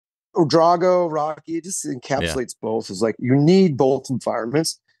Drago, Rocky, it just Yeah. encapsulates both. It's like you need both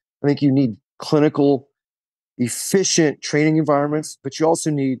environments. I think you need clinical, efficient training environments, but you also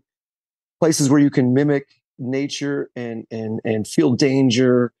need places where you can mimic nature and feel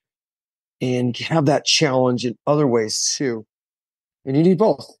danger and have that challenge in other ways too. And you need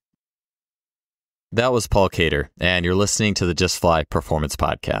both. That was Paul Cater, and you're listening to the Just Fly Performance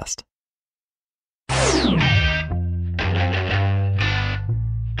Podcast.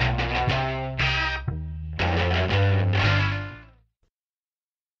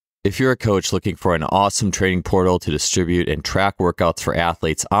 If you're a coach looking for an awesome training portal to distribute and track workouts for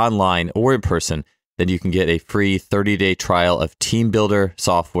athletes online or in person, then you can get a free 30-day trial of TeamBuilder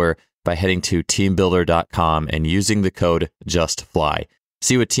software by heading to teambuilder.com and using the code JUSTFLY.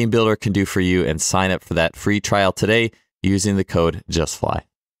 See what TeamBuilder can do for you and sign up for that free trial today using the code JUSTFLY.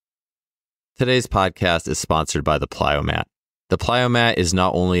 Today's podcast is sponsored by the Plyomat. The Plyomat is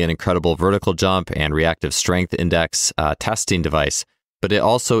not only an incredible vertical jump and reactive strength index testing device, but it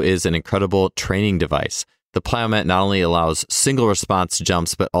also is an incredible training device. The Plyomat not only allows single response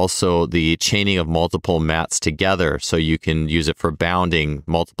jumps, but also the chaining of multiple mats together. So you can use it for bounding,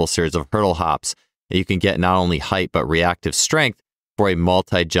 multiple series of hurdle hops. You can get not only height, but reactive strength for a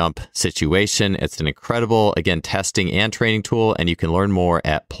multi-jump situation. It's an incredible, again, testing and training tool, and you can learn more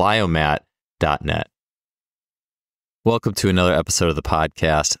at plyomat.net. Welcome to another episode of the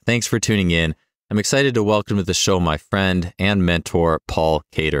podcast. Thanks for tuning in. I'm excited to welcome to the show my friend and mentor, Paul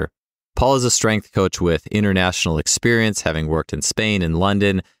Cater. Paul is a strength coach with international experience, having worked in Spain and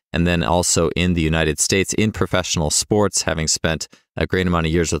London, and then also in the United States in professional sports, having spent a great amount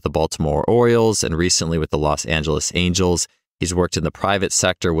of years with the Baltimore Orioles and recently with the Los Angeles Angels. He's worked in the private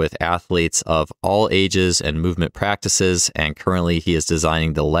sector with athletes of all ages and movement practices, and currently he is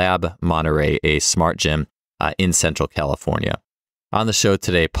designing the Lab Monterey, a smart gym in Central California. On the show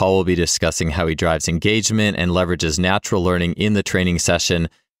today, Paul will be discussing how he drives engagement and leverages natural learning in the training session,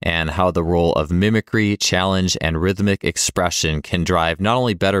 and how the role of mimicry, challenge, and rhythmic expression can drive not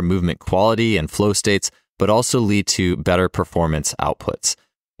only better movement quality and flow states, but also lead to better performance outputs.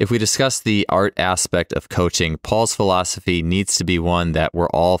 If we discuss the art aspect of coaching, Paul's philosophy needs to be one that we're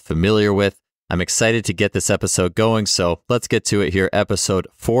all familiar with. I'm excited to get this episode going, so let's get to it here, episode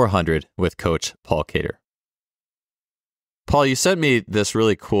 400 with Coach Paul Cater. Paul, you sent me this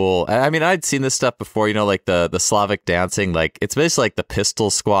really cool, I mean, I'd seen this stuff before, you know, like the Slavic dancing, like it's basically like the pistol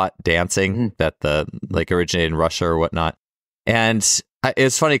squat dancing that originated in Russia or whatnot. And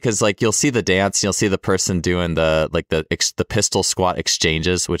it's funny because like you'll see the dance, you'll see the person doing the pistol squat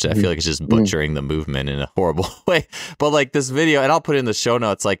exchanges, which I feel like is just butchering the movement in a horrible way. But like this video, and I'll put it in the show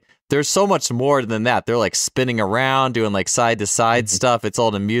notes, like there's so much more than that. They're like spinning around, doing like side to side stuff. It's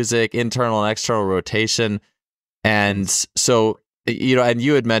all the music, internal and external rotation. And so, you know, and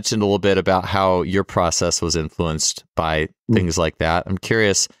you had mentioned a little bit about how your process was influenced by things like that. I'm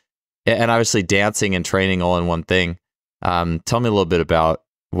curious, and obviously dancing and training all in one thing. Tell me a little bit about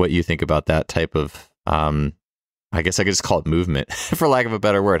what you think about that type of, I guess I could just call it movement, for lack of a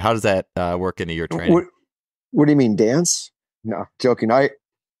better word. How does that work into your training? What do you mean, dance? No, joking. I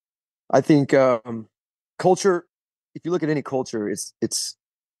think culture, if you look at any culture, it's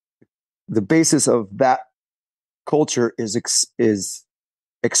the basis of that culture is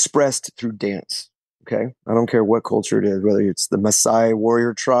expressed through dance. Okay, I don't care what culture it is, whether it's the Maasai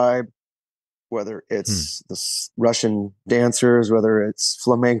warrior tribe, whether it's the Russian dancers, whether it's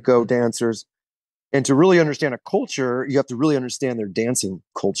flamenco dancers. And to really understand a culture, you have to really understand their dancing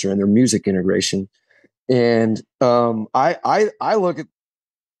culture and their music integration. And I look at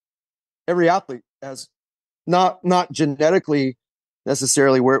every athlete as not genetically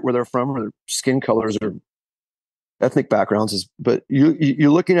necessarily where they're from or their skin colors or ethnic backgrounds, but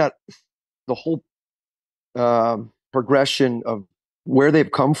you're looking at the whole progression of where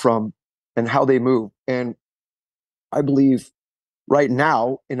they've come from and how they move. And I believe right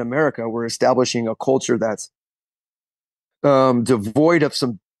now in America, we're establishing a culture that's devoid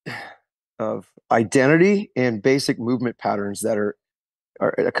of identity and basic movement patterns that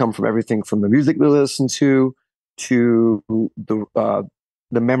come from everything from the music we listen to the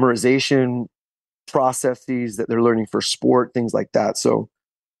memorization processes that they're learning for sport, things like that. So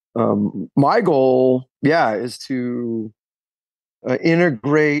my goal, is to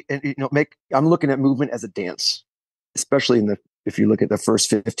integrate and I'm looking at movement as a dance, especially if you look at the first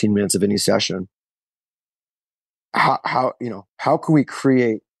 15 minutes of any session. How can we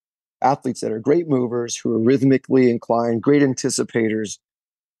create athletes that are great movers, who are rhythmically inclined, great anticipators,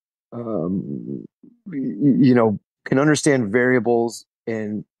 can understand variables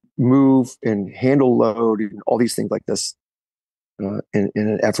and move and handle load and all these things like this. in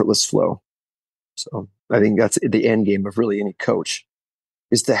an effortless flow. So I think that's the end game of really any coach,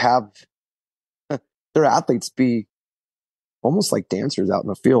 is to have their athletes be almost like dancers out in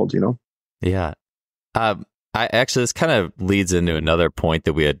the field, Yeah. I actually, this kind of leads into another point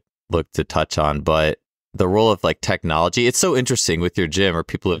that we had looked to touch on, but the role of like technology. It's so interesting with your gym, or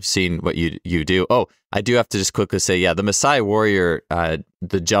people have seen what you do. Oh, I do have to just quickly say, yeah, the Maasai warrior,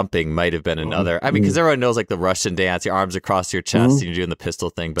 the jumping might have been another. I mean, because everyone knows like the Russian dance, your arms across your chest, and you're doing the pistol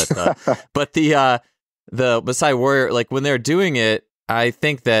thing. But the Maasai warrior, like when they're doing it, I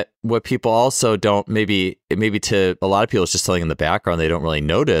think that what people also don't, maybe to a lot of people, it's just something in the background they don't really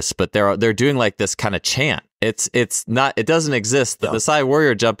notice, but they're doing like this kind of chant. It doesn't exist. The Maasai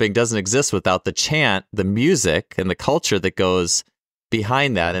warrior jumping doesn't exist without the chant, the music, and the culture that goes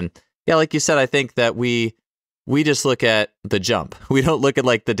behind that. And yeah, like you said, I think that we just look at the jump. We don't look at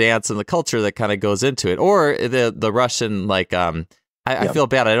like the dance and the culture that kind of goes into it, or the Russian like I feel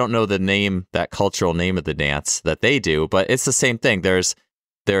bad. I don't know that cultural name of the dance that they do, but it's the same thing. There's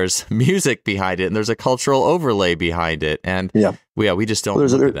music behind it, and there's a cultural overlay behind it, and we just don't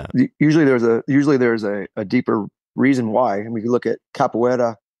look at that. Usually there's a deeper reason why. And we can look at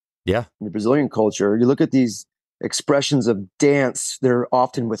capoeira, in the Brazilian culture. You look at these expressions of dance; they're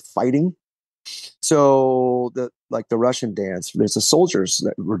often with fighting. So the Russian dance, there's the soldiers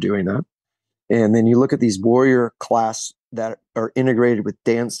that were doing that, and then you look at these warrior class that are integrated with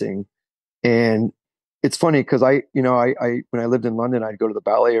dancing. And it's funny because I when I lived in London, I'd go to the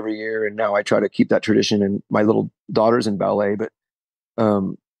ballet every year, and now I try to keep that tradition, and my little daughter's in ballet. But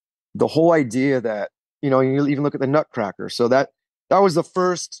the whole idea that, you even look at the Nutcracker. So that was the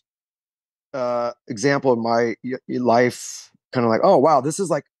first example of my life, kind of like, oh wow, this is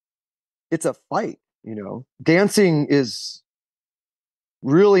like, it's a fight. Dancing is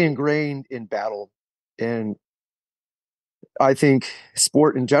really ingrained in battle, and I think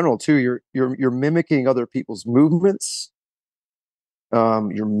sport in general too. You're mimicking other people's movements.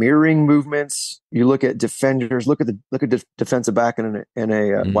 You're mirroring movements. You look at defenders. Look at defensive back and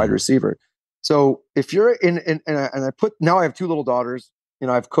a wide receiver. So if you're and I have two little daughters.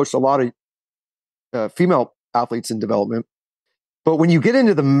 I've coached a lot of female athletes in development. But when you get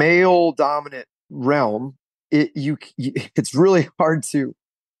into the male dominant realm, it's really hard to,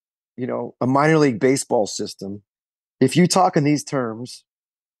 a minor league baseball system. If you talk in these terms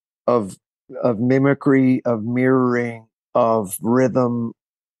of mimicry, of mirroring, of rhythm,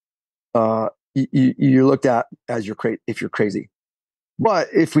 you're looked at as if you're crazy. But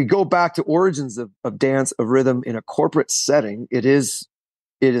if we go back to origins of dance, of rhythm in a corporate setting, it is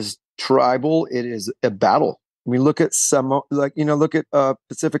tribal. It is a battle. I mean, look at look at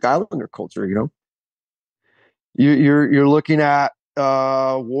Pacific Islander culture. You're looking at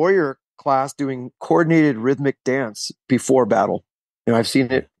warrior class doing coordinated rhythmic dance before battle. I've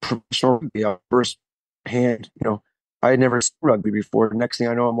seen it professional rugby first hand. I had never seen rugby before. Next thing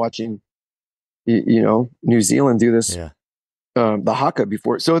I know, I'm watching, New Zealand do this, the haka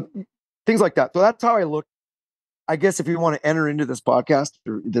before. So things like that. So that's how I look. I guess if you want to enter into this podcast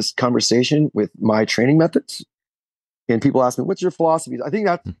or this conversation with my training methods, and people ask me, what's your philosophies? I think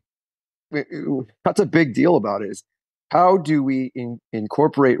that's a big deal about it, is how do we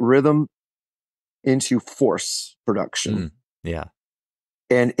incorporate rhythm into force production?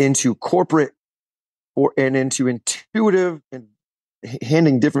 And into corporate and into intuitive and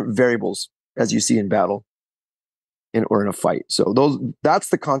handling different variables as you see in battle or in a fight. So that's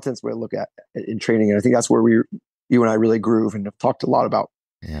the contents we look at in training. And I think that's where you and I really groove and have talked a lot about.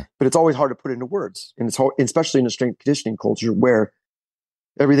 But it's always hard to put into words. And it's hard, especially in a strength conditioning culture where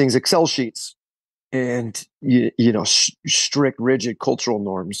everything's Excel sheets and, strict, rigid cultural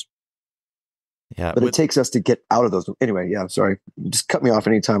norms. But it takes us to get out of those. Anyway, sorry. Just cut me off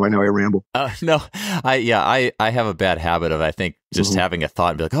anytime. I know I ramble. No, I have a bad habit of, I think, just having a thought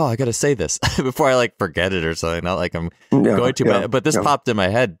and be like, oh, I got to say this before I forget it or something. Not like I'm going to, but this popped in my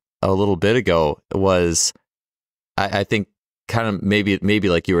head a little bit ago was, I think kind of maybe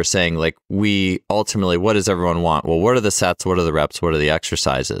like you were saying, like we ultimately, what does everyone want? Well, what are the sets? What are the reps? What are the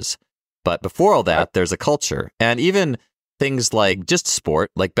exercises? But before all that, there's a culture. And even things like just sport,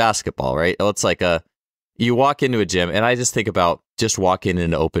 like basketball, right? It's like you walk into a gym, and I just think about just walking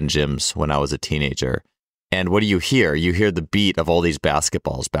into open gyms when I was a teenager. And what do you hear? You hear the beat of all these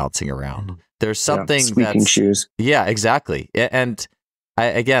basketballs bouncing around. There's something squeaking shoes. Yeah, exactly. And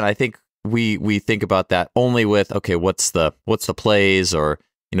I think we think about that only with, okay, what's the plays, or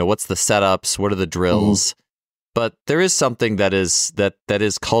what's the setups, what are the drills? But there is something that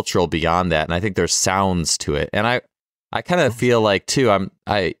is cultural beyond that, and I think there's sounds to it. And I kind of feel like too.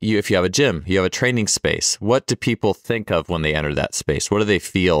 If you have a gym, you have a training space. What do people think of when they enter that space? What do they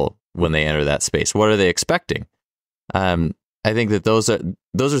feel when they enter that space? What are they expecting? I think that those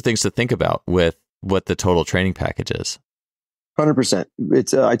are things to think about with what the total training package is. 100%.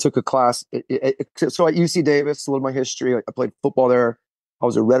 It's I took a class. So at UC Davis, a little of my history. I played football there. I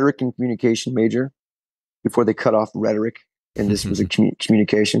was a rhetoric and communication major before they cut off rhetoric, and this was a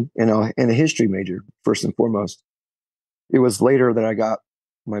communication and a history major first and foremost. It was later that I got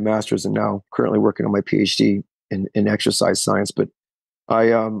my master's and now currently working on my PhD in exercise science. But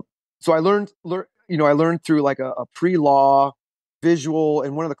so I learned through like a pre-law visual,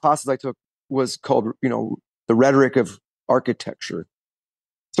 and one of the classes I took was called, the rhetoric of architecture.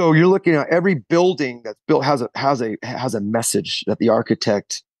 So you're looking at every building that's built has a message that the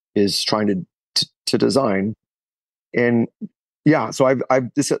architect is trying to design. And yeah, so I'm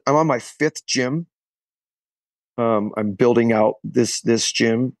on my 5th gym. I'm building out this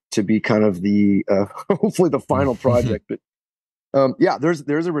gym to be kind of the hopefully the final project. But yeah, there's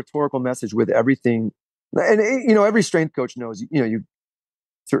a rhetorical message with everything, and every strength coach knows you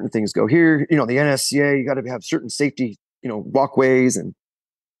certain things go here. The NSCA, you got to have certain safety walkways, and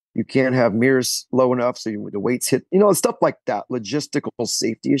you can't have mirrors low enough so the weights hit, stuff like that, logistical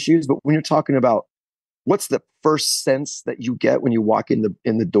safety issues. But when you're talking about what's the first sense that you get when you walk in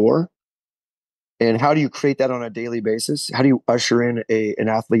the door, and how do you create that on a daily basis? How do you usher in an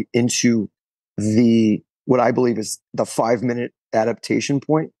athlete into what I believe is the 5-minute adaptation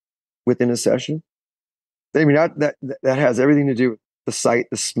point within a session? I mean, that has everything to do with the sight,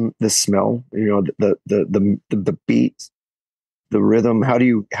 the smell, the beat, the rhythm. How do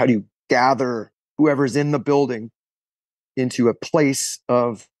you gather whoever's in the building into a place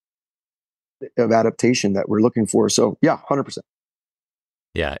of adaptation that we're looking for? So yeah, 100%.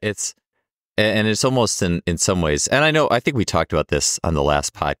 Yeah, it's almost in some ways, and I think we talked about this on the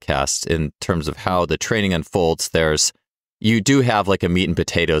last podcast in terms of how the training unfolds. You do have like a meat and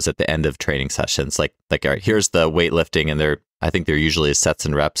potatoes at the end of training sessions. Like all right, here's the weightlifting, and I think there usually is sets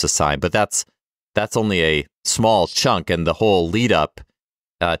and reps assigned, but that's only a small chunk, and the whole lead up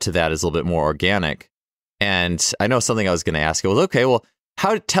to that is a little bit more organic. And I know something I was going to ask you was, okay, well,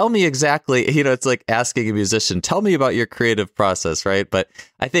 tell me exactly, it's like asking a musician, tell me about your creative process, right? But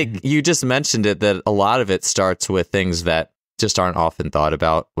I think you just mentioned it, that a lot of it starts with things that just aren't often thought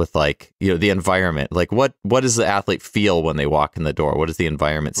about, with like, the environment. Like what does the athlete feel when they walk in the door? What does the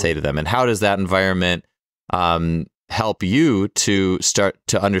environment say to them? And how does that environment help you to start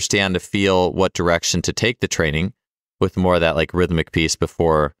to understand, to feel what direction to take the training with more of that like rhythmic piece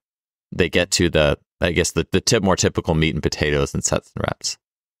before they get to the more typical meat and potatoes and sets and reps?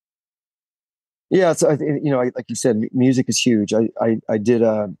 Yeah, so like you said, music is huge. I did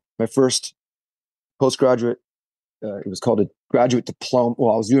my first postgraduate. It was called a graduate diploma.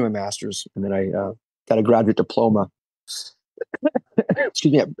 Well, I was doing my master's, and then I got a graduate diploma.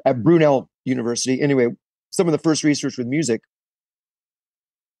 Excuse me, at Brunel University. Anyway, some of the first research with music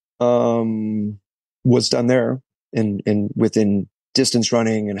was done there, and within distance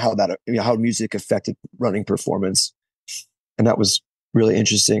running, and how music affected running performance, and that was really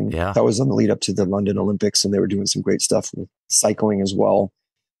interesting. Yeah, that was on the lead up to the London Olympics, and they were doing some great stuff with cycling as well.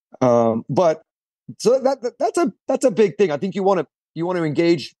 But so that's a big thing. I think you want to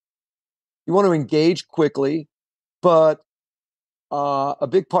engage quickly, but a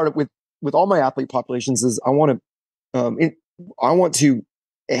big part of with all my athlete populations is I want to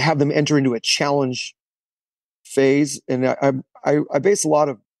have them enter into a challenge phase, and I base a lot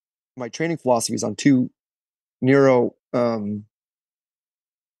of my training philosophies on 2 neuro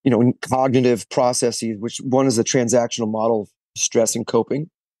cognitive processes, which one is a transactional model of stress and coping,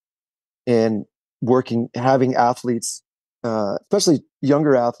 and having athletes, especially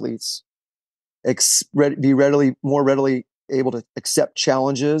younger athletes, be more readily able to accept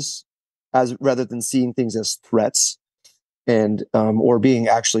challenges rather than seeing things as threats, and or being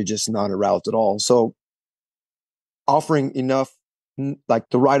actually just not aroused at all. So offering enough, like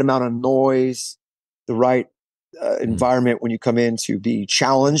the right amount of noise, the right environment when you come in to be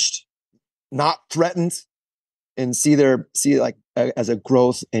challenged, not threatened, and see like as a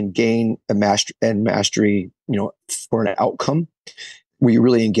growth and gain and mastery, for an outcome where you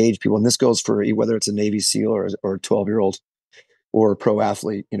really engage people. And this goes for whether it's a Navy SEAL or a 12-year-old or a pro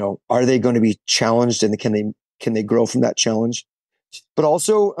athlete. Are they going to be challenged, and can they grow from that challenge? But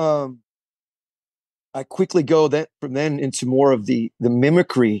also, I quickly go from then into more of the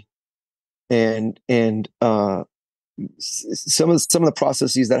mimicry and some of the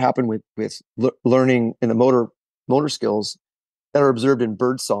processes that happen with learning and the motor skills that are observed in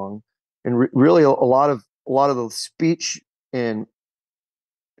birdsong, and really a lot of a lot of the speech and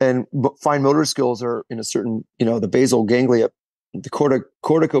fine motor skills are in a certain, the basal ganglia, the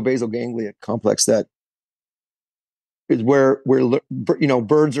corticobasal ganglia complex, that is where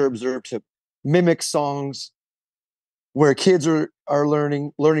birds are observed to mimic songs, where kids are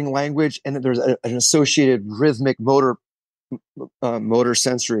learning language, and that there's an associated rhythmic motor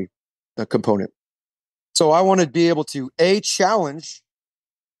sensory component. So I want to be able to challenge,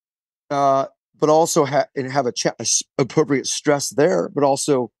 but also have a appropriate stress there, but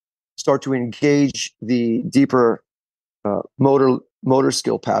also start to engage the deeper motor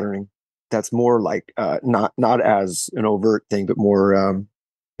skill patterning. That's more like not as an overt thing, but more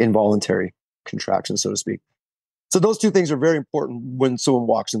involuntary contraction, so to speak. So those two things are very important when someone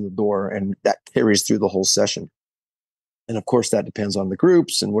walks in the door, and that carries through the whole session. And of course, that depends on the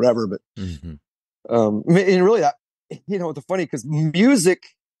groups and whatever. But and really, it's funny because music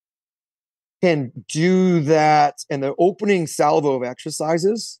can do that, and the opening salvo of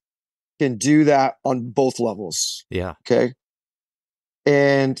exercises can do that on both levels. Yeah. Okay.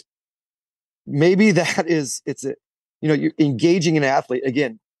 And maybe you're engaging an athlete.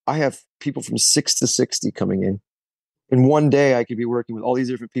 Again, I have people from 6 to 60 coming in. In one day, I could be working with all these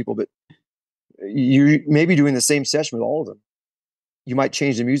different people, but you may be doing the same session with all of them. You might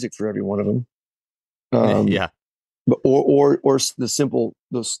change the music for every one of them. Yeah. Or the simple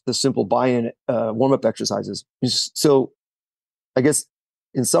buy-in warm-up exercises. So I guess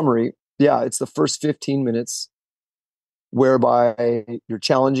in summary, it's the first 15 minutes whereby you're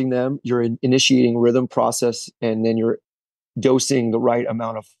challenging them, you're initiating rhythm process, and then you're dosing the right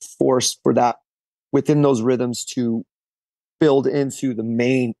amount of force for that within those rhythms to build into the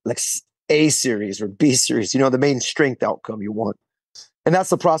main, like A series or B series, the main strength outcome you want. And that's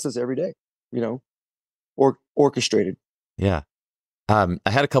the process every day, or orchestrated. Yeah. I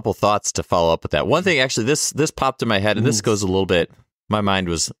had a couple thoughts to follow up with that. One thing, actually, this popped in my head, and this goes a little bit, my mind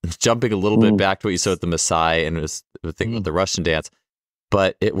was jumping a little bit back to what you said with the Maasai, and it was thinking about the Russian dance.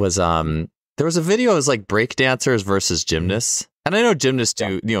 But it was, there was a video, it was like break dancers versus gymnasts. And I know gymnasts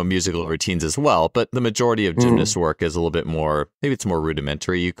do, musical routines as well, but the majority of gymnast work is a little bit more, maybe it's more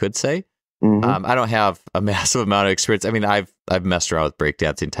rudimentary, you could say. I don't have a massive amount of experience. I mean, I've messed around with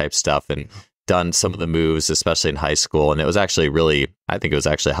breakdancing type stuff and done some of the moves, especially in high school. And it was actually I think it was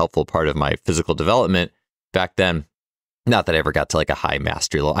actually a helpful part of my physical development back then. Not that I ever got to like a high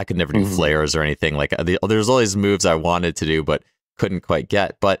mastery level. I could never do flares or anything like there's always moves I wanted to do, but couldn't quite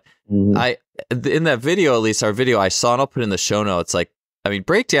get. But in that video, at least our video I saw, and I'll put in the show notes, like, I mean,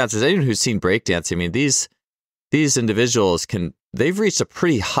 breakdancers, anyone who's seen breakdancing, I mean, these individuals they've reached a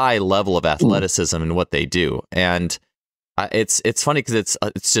pretty high level of athleticism in what they do. And it's funny because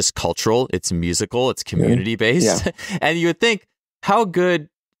it's just cultural, it's musical, it's community based. Yeah. And you would think, how good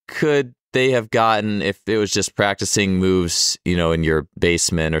could they have gotten if it was just practicing moves, in your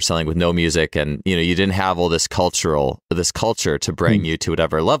basement or something with no music, and you didn't have all this culture to bring you to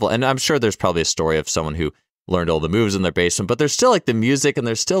whatever level. And I'm sure there's probably a story of someone who learned all the moves in their basement, but there's still like the music, and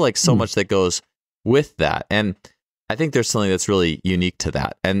there's still like so much that goes with that. And I think there's something that's really unique to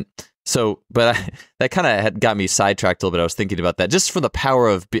that. And so, that kind of had got me sidetracked a little bit. I was thinking about that, just for the power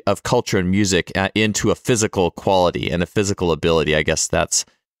of culture and music into a physical quality and a physical ability. I guess that's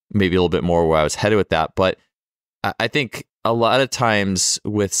maybe a little bit more where I was headed with that. But I think a lot of times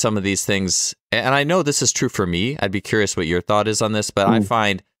with some of these things, and I know this is true for me, I'd be curious what your thought is on this, but I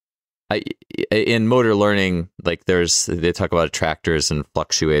find in motor learning, like they talk about attractors and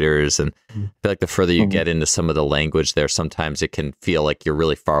fluctuators, and I feel like the further you get into some of the language there, sometimes it can feel like you're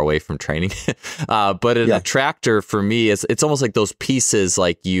really far away from training. But an attractor for me it's almost like those pieces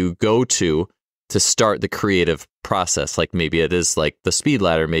like you go to start the creative process. Like maybe it is like the speed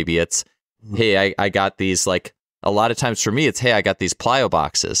ladder. Maybe it's, hey, I got these, like a lot of times for me, it's, hey, I got these plyo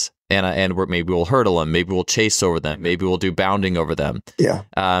boxes, and maybe we'll hurdle them. Maybe we'll chase over them. Maybe we'll do bounding over them. Yeah.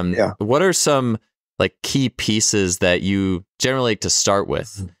 What are some like key pieces that you generally like to start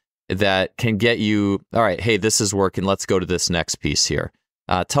with that can get you, all right, hey, this is working. Let's go to this next piece here.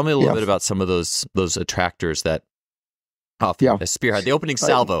 Tell me a little bit about some of those attractors that spearhead, the opening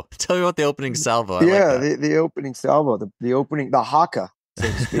salvo. Tell me about the opening salvo. The opening salvo, the haka, so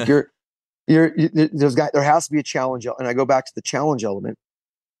to speak. There has to be a challenge, and I go back to the challenge element.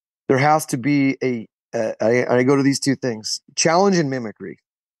 There has to be I go to these two things: challenge and mimicry.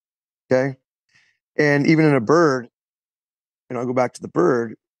 Okay, and even in a bird, and I'll go back to the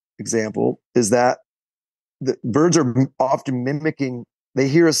bird example, is that the birds are often mimicking. They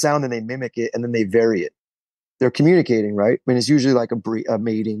hear a sound and they mimic it, and then they vary it. They're communicating, right? I mean, it's usually like a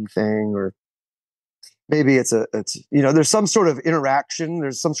mating thing, or maybe it's there's some sort of interaction.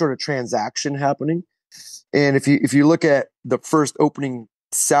 There's some sort of transaction happening. And if you look at the first opening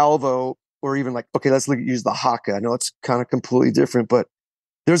salvo, or even like, okay, use the haka. I know it's kind of completely different, but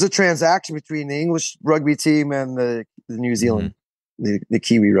there's a transaction between the English rugby team and the New Zealand, the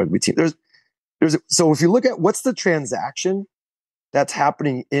Kiwi rugby team. So if you look at what's the transaction that's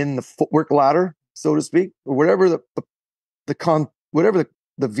happening in the footwork ladder, so to speak, or whatever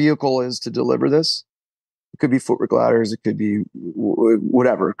the vehicle is to deliver this, it could be footwork ladders, it could be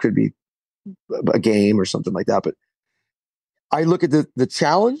whatever, it could be a game or something like that. But I look at the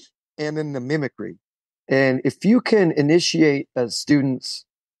challenge and then the mimicry. And if you can initiate a student's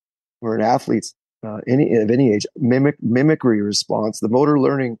or an athlete's of any age mimicry response, the motor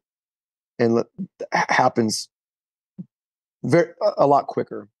learning and happens a lot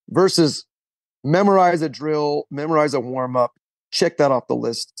quicker versus memorize a drill, memorize a warm up, check that off the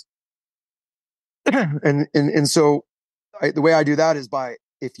list. and so the way I do that is by,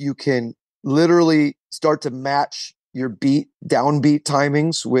 if you can literally start to match your downbeat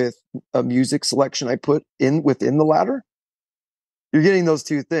timings with a music selection I put in within the ladder, you're getting those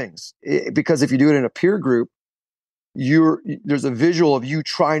two things. Because if you do it in a peer group, there's a visual of you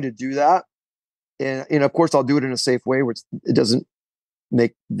trying to do that. And of course, I'll do it in a safe way where it doesn't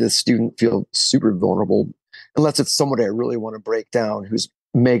make the student feel super vulnerable, unless it's somebody I really want to break down who's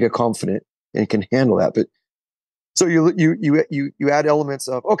mega confident and can handle that. But so you add elements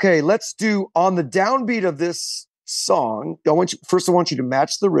of, okay, let's do on the downbeat of this song. I want you to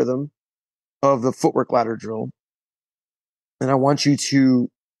match the rhythm of the footwork ladder drill. And I want you to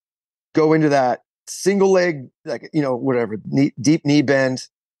go into that single leg, like, whatever, deep knee bend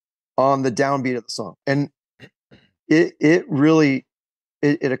on the downbeat of the song. And it really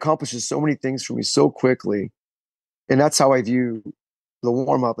accomplishes so many things for me so quickly. And that's how I view the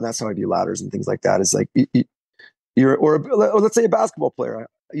warm up, and that's how I view ladders and things like that. Is like or let's say a basketball player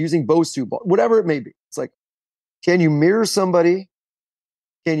using Bosu ball, whatever it may be. It's like, can you mirror somebody?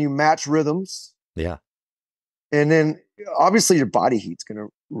 Can you match rhythms? Yeah. And then obviously your body heat's going to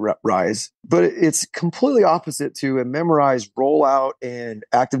rise, but it's completely opposite to a memorized rollout and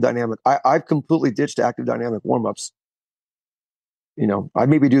active dynamic. I've completely ditched active dynamic warm-ups. I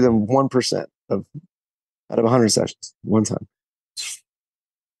maybe do them 1% out of 100 sessions one time.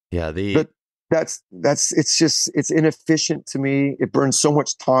 Yeah. But it's inefficient to me. It burns so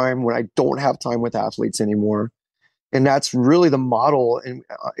much time when I don't have time with athletes anymore. And that's really the model. And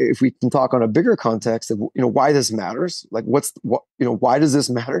if we can talk on a bigger context of, why this matters, like why does this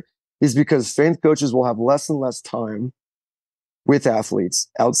matter, is because strength coaches will have less and less time with athletes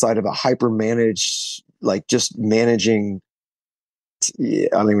outside of a hyper managed, like just managing. I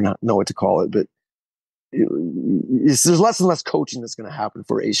don't even know what to call it, but there's less and less coaching that's going to happen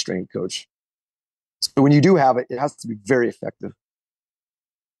for a strength coach. So when you do have it, it has to be very effective.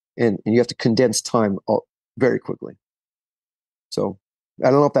 And you have to condense time very quickly. So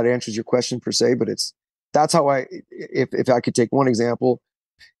I don't know if that answers your question per se, but that's how if I could take one example,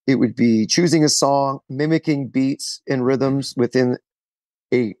 it would be choosing a song, mimicking beats and rhythms within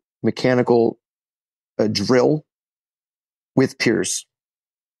a mechanical drill with peers.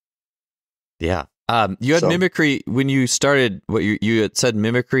 Yeah. You had mimicry when you started. What you had said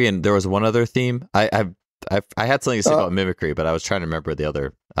mimicry, and there was one other theme. I had something to say about mimicry, but I was trying to remember the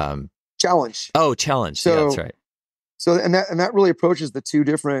other challenge. Oh, challenge. So, yeah, that's right. So and that really approaches the two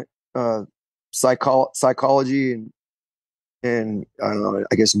different psychology and I don't know,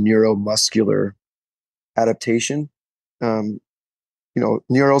 I guess neuromuscular adaptation.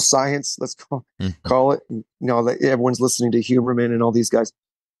 Neuroscience, let's call it. Everyone's listening to Huberman and all these guys.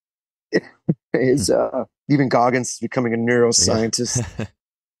 Even Goggins is becoming a neuroscientist. Yeah.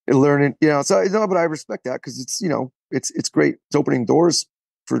 Learning, but I respect that because it's great. It's opening doors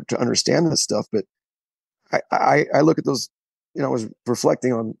to understand this stuff. But I look at those, I was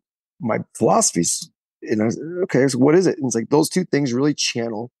reflecting on my philosophies, and I was, okay, so what is it? And it's like those two things really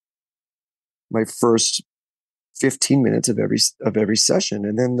channel my first 15 minutes of every session,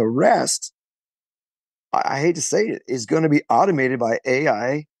 and then the rest, I hate to say it, is going to be automated by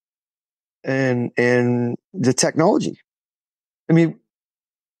AI and the technology. I mean,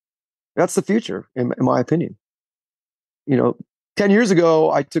 that's the future, in my opinion. 10 years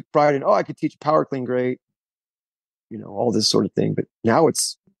ago, I took pride in, I could teach power clean great, all this sort of thing. But now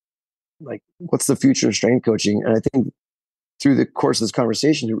it's like, what's the future of strength coaching? And I think through the course of this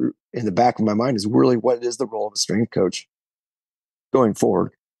conversation, in the back of my mind is really what is the role of a strength coach going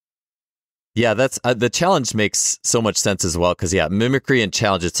forward. Yeah, that's the challenge makes so much sense as well. Because mimicry and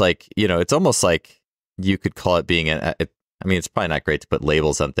challenge, it's like, it's almost like you could call it being it's probably not great to put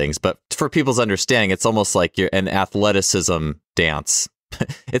labels on things, but for people's understanding, it's almost like you're an athleticism dance,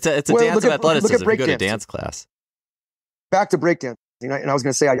 it's a Well, dance of look at athleticism if you go to breakdancing. dance class. Back to breakdancing, and I was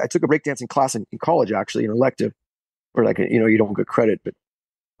going to say I took a breakdancing class in college, actually, an elective, or like you don't get credit, but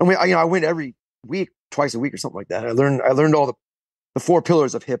I mean, I went every week, twice a week or something like that. I learned all the four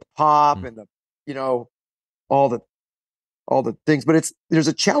pillars of hip hop Mm. and all the things, but there's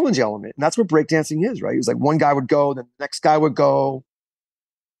a challenge element, and that's what breakdancing is, right? It was like one guy would go, then the next guy would go.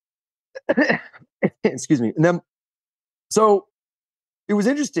 Excuse me. And then so it was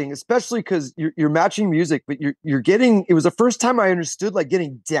interesting, especially because you're matching music, but you're getting. It was the first time I understood like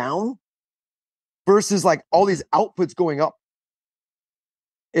getting down versus like all these outputs going up,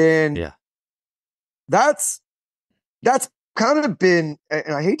 and Yeah. that's kind of been.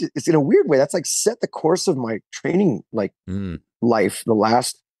 And I hate to. It's in a weird way. That's like set the course of my training like life the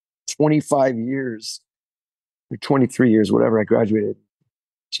last 25 years, or 23 years, whatever. I graduated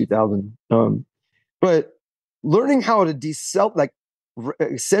 2000. But learning how to like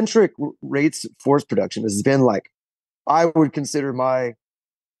eccentric rates of force production has been like, I would consider my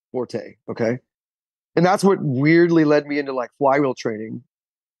forte. Okay. And that's what weirdly led me into like flywheel training.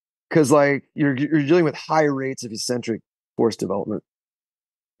 Cause like you're dealing with high rates of eccentric force development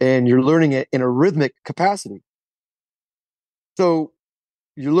and you're learning it in a rhythmic capacity. So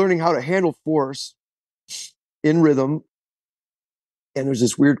you're learning how to handle force in rhythm. And there's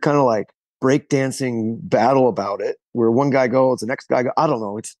this weird kind of like breakdancing battle about it where one guy goes, the next guy goes. I don't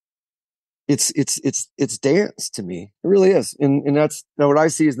know. It's dance to me. It really is. And that's what I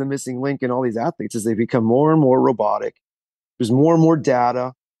see as the missing link in all these athletes is they become more and more robotic. There's more and more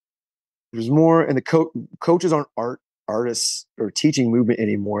data. There's more, and the coaches aren't artists or teaching movement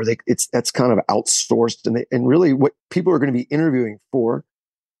anymore. That's kind of outsourced, and really what people are going to be interviewing for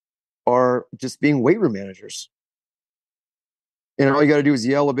are just being weight room managers. And all you got to do is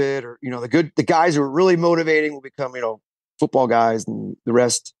yell a bit, or the guys who are really motivating will become football guys, and the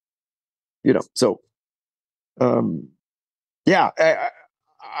rest, So, yeah,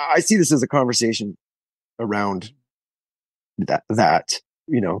 I see this as a conversation around that.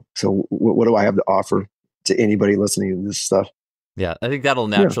 So what do I have to offer to anybody listening to this stuff? Yeah, I think that'll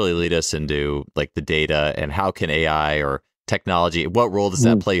naturally lead us into like the data and how can AI or technology, what role does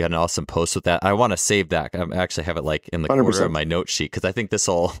that play? You had an awesome post with that. I want to save that. I actually have it like in the 100%. Corner of my note sheet because I think this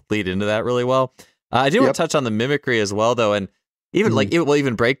will lead into that really well. I do want to touch on the mimicry as well, though, and even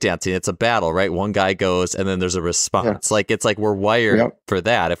even breakdancing, it's a battle, right? One guy goes and then there's a response. Yeah. Like it's like we're wired for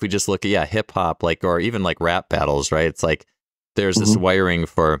that. If we just look at hip hop, like or even like rap battles, right? It's like there's this wiring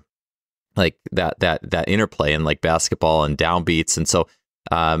for like that interplay in like basketball and downbeats, and so.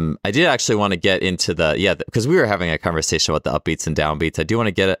 I did actually want to get into because we were having a conversation about the upbeats and downbeats. I do want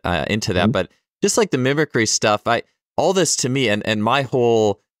to get into that, but just like the mimicry stuff, all this to me and my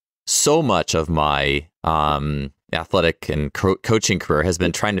so much of my athletic and coaching career has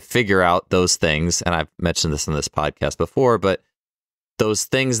been trying to figure out those things. And I've mentioned this on this podcast before, but those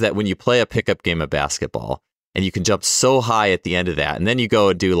things that when you play a pickup game of basketball, and you can jump so high at the end of that. And then you go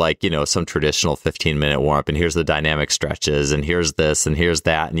and do like, some traditional 15-minute warm up and here's the dynamic stretches and here's this and here's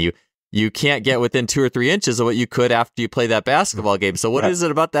that. And you can't get within 2 or 3 inches of what you could after you play that basketball game. So what is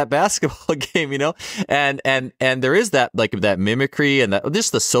it about that basketball game, And there is that like that mimicry and that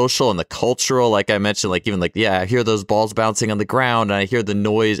just the social and the cultural, like I mentioned, like even like, I hear those balls bouncing on the ground and I hear the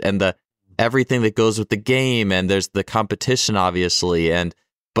noise and the everything that goes with the game. And there's the competition, obviously.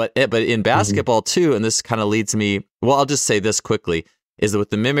 But in basketball too, and this kind of leads me, well, I'll just say this quickly, is that with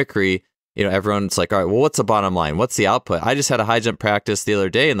the mimicry, everyone's like, all right, well, what's the bottom line? What's the output? I just had a high jump practice the other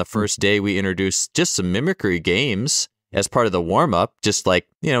day, and the first day we introduced just some mimicry games as part of the warm up, just like,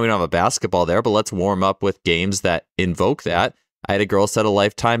 we don't have a basketball there, but let's warm up with games that invoke that. I had a girl set a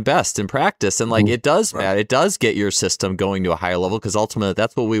lifetime best in practice, and like it does, Matt, it does get your system going to a higher level because ultimately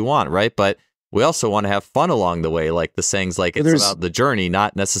that's what we want, right? But we also want to have fun along the way. Like the saying's like, it's about the journey,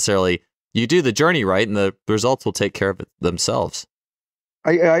 not necessarily you do the journey right and the results will take care of it themselves.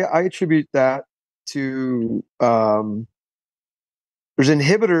 I attribute that to there's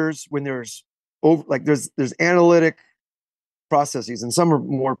inhibitors when there's there's analytic processes, and some are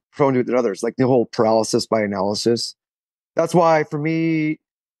more prone to it than others, like the whole paralysis by analysis. That's why for me,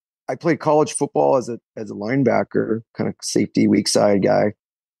 I played college football as a linebacker, kind of safety, weak side guy.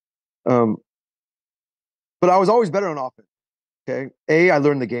 But I was always better on offense. Okay. I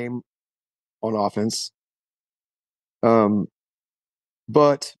learned the game on offense.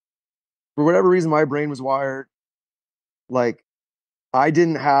 But for whatever reason, my brain was wired. Like I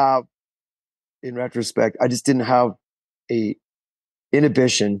didn't have, in retrospect, I just didn't have a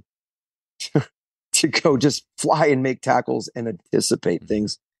inhibition to go just fly and make tackles and anticipate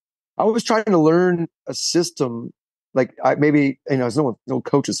things. I was trying to learn a system like maybe, it's no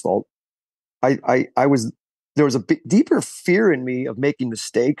coach's fault. There was a bit deeper fear in me of making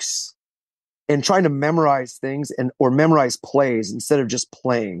mistakes and trying to memorize things or memorize plays instead of just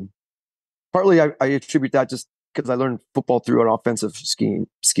playing. Partly I attribute that just because I learned football through an offensive scheme.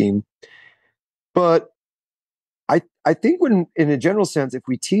 But I think when, in a general sense, if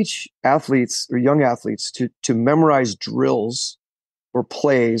we teach athletes or young athletes to memorize drills or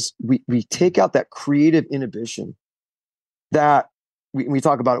plays, we take out that creative inhibition that we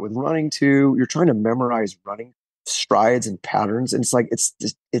talk about it with running too. You're trying to memorize running strides and patterns. And it's like,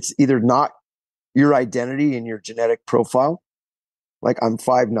 it's either not your identity and your genetic profile. Like I'm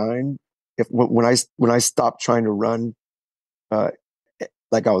 5'9". When I stopped trying to run,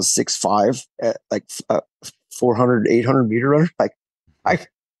 like I was 6'5", at like 400, 800 meter runner, like I,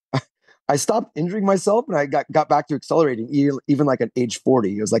 I stopped injuring myself and I got back to accelerating even like at age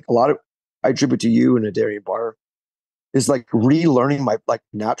 40. It was like a lot of, I attribute to you and Adarian Barr, is like relearning my like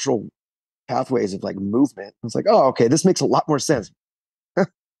natural pathways of like movement. It's like, oh, okay, this makes a lot more sense. But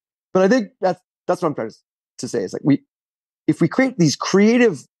I think that's what I'm trying to say. It's like if we create these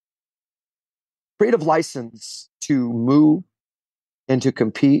creative license to move and to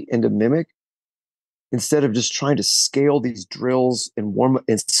compete and to mimic, instead of just trying to scale these drills and warm up,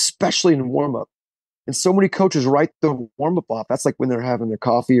 especially in warm up. And so many coaches write the warm up off. That's like when they're having their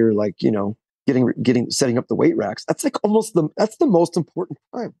coffee or like, setting up the weight racks. That's like that's the most important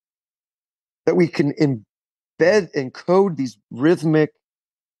time that we can embed and code these rhythmic,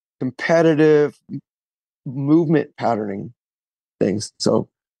 competitive movement patterning things. So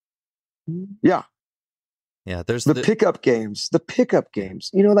yeah. There's the pickup games,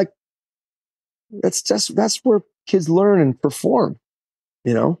 like that's where kids learn and perform,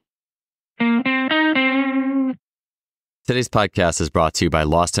 Today's podcast is brought to you by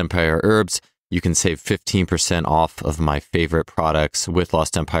Lost Empire Herbs. You can save 15% off of my favorite products with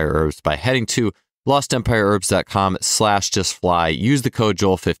Lost Empire Herbs by heading to lostempireherbs.com/justfly. Use the code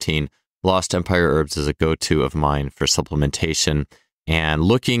Joel15. Lost Empire Herbs is a go-to of mine for supplementation. And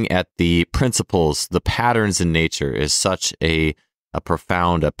looking at the principles, the patterns in nature is such a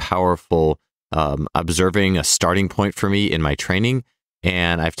profound, a powerful, observing a starting point for me in my training.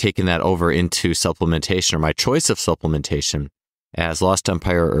 And I've taken that over into supplementation, or my choice of supplementation, as Lost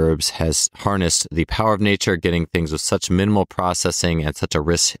Empire Herbs has harnessed the power of nature, getting things with such minimal processing and such a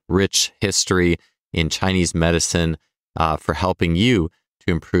rich history in Chinese medicine for helping you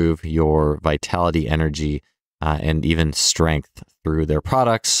to improve your vitality, energy, and even strength through their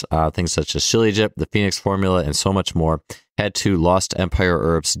products, things such as Shilajit, the Phoenix Formula, and so much more. Head to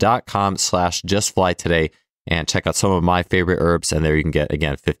lostempireherbs.com/justfly today and check out some of my favorite herbs, and there you can get,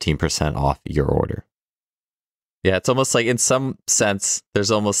 again, 15% off your order. Yeah, it's almost like, in some sense,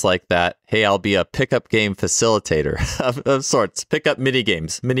 there's almost like that, hey, I'll be a pickup game facilitator of sorts. Pickup mini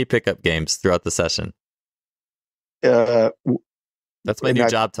pickup games throughout the session. That's my new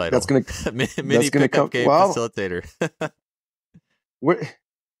job title. That's gonna mini pickup game facilitator. We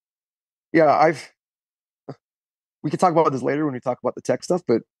can talk about this later when we talk about the tech stuff,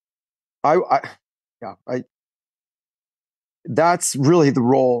 but that's really the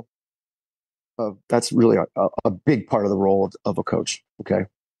role of, that's really a big part of the role of a coach. Okay.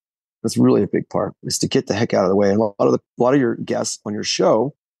 That's really a big part, is to get the heck out of the way. And a lot of your guests on your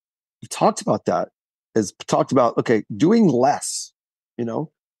show have talked about that, okay, doing less,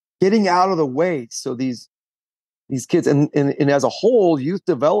 getting out of the way. So these kids and as a whole, youth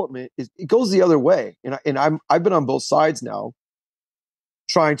development it goes the other way. And I've been on both sides now,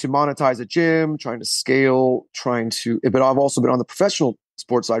 trying to monetize a gym, trying to scale, but I've also been on the professional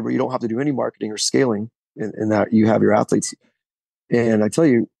sports side where you don't have to do any marketing or scaling, in that you have your athletes. And I tell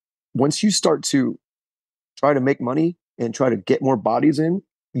you, once you start to try to make money and try to get more bodies in,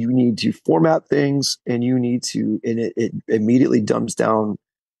 you need to format things, and it immediately dumbs down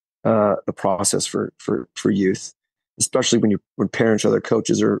the process for youth, especially when parents or other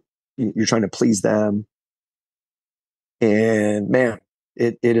coaches you're trying to please them. And man,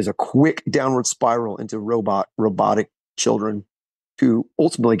 it is a quick downward spiral into robotic children who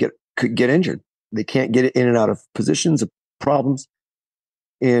ultimately could get injured. They can't get in and out of positions of problems.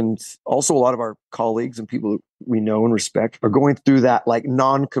 And also a lot of our colleagues and people we know and respect are going through that like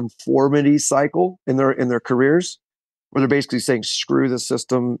non-conformity cycle in their careers, where they're basically saying, screw the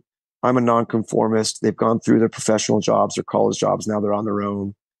system. I'm a non-conformist. They've gone through their professional jobs or college jobs. Now they're on their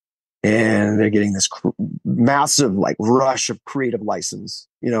own. And they're getting this massive like rush of creative license,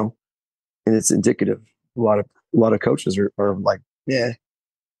 and it's indicative. A lot of coaches are like, yeah,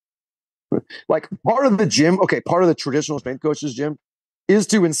 like part of the gym. Okay. Part of the traditional strength coaches gym is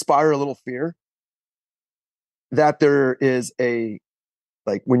to inspire a little fear. that there is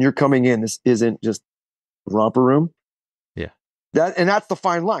like when you're coming in, this isn't just a romper room. Yeah. And that's the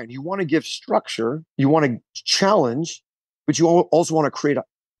fine line. You want to give structure, you want to challenge, but you also want to create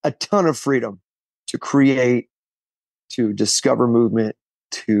a ton of freedom to create, to discover movement,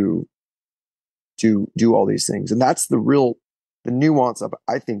 to do all these things. And that's the nuance of,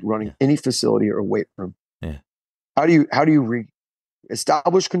 I think, running any facility or weight room. Yeah. How do you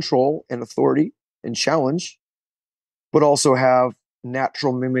establish control and authority and challenge, but also have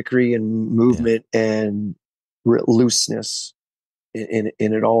natural mimicry and movement and looseness in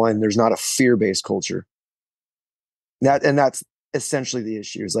it all, and there's not a fear-based culture. That's essentially the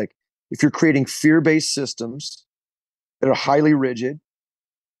issue. Is like, if you're creating fear-based systems that are highly rigid,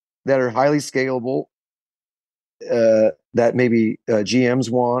 that are highly scalable, that maybe GMs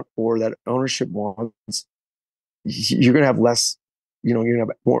want or that ownership wants, you're going to have less. You're going to have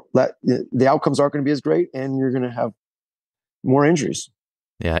more. The outcomes aren't going to be as great, and you're going to have more injuries.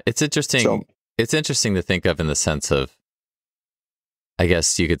 Yeah, it's interesting. So, it's interesting to think of in the sense of, I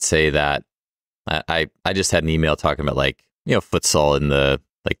guess you could say that I just had an email talking about, like, futsal in the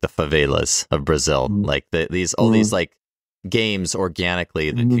favelas of Brazil, like these like games organically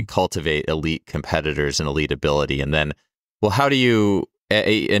that can cultivate elite competitors and elite ability. And then, well, how do you,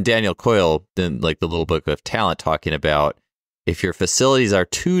 and Daniel Coyle, in like the little book of talent, talking about, if your facilities are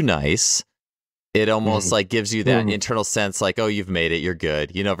too nice, it almost like gives you that internal sense, like, oh, you've made it, you're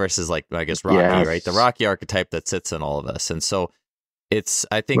good, versus like, I guess, Rocky, right? The Rocky archetype that sits in all of us. And so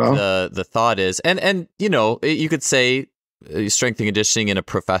I think the thought is, and you could say strength and conditioning in a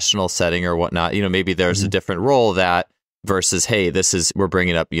professional setting or whatnot, maybe there's a different role that versus, hey, we're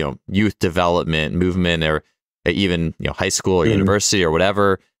bringing up, youth development, movement, or even, high school or university or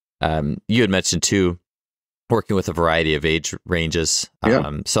whatever. You had mentioned too, working with a variety of age ranges.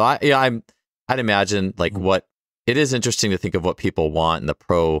 So I'd imagine, like, what it is interesting to think of what people want in the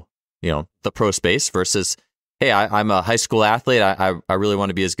pro space versus, hey, I'm a high school athlete. I really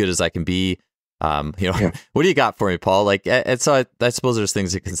want to be as good as I can be. What do you got for me, Paul? Like, and so I suppose there's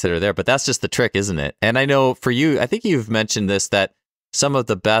things to consider there, but that's just the trick, isn't it? And I know for you, I think you've mentioned this, that some of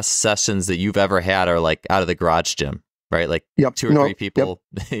the best sessions that you've ever had are like out of the garage gym, right? Like 2 or 3 people,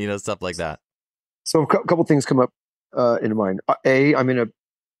 stuff like that. So a couple things come up into mind. I'm in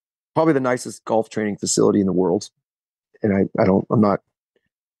probably the nicest golf training facility in the world, and I'm not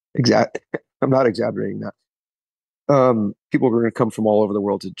exaggerating that. People are going to come from all over the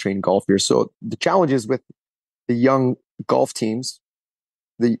world to train golf here. So the challenges with the young golf teams,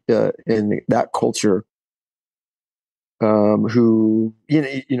 in that culture, who,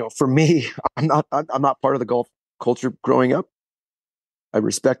 for me, I'm not part of the golf culture growing up. I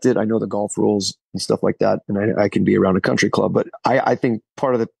respect it. I know the golf rules and stuff like that, and I can be around a country club. But I think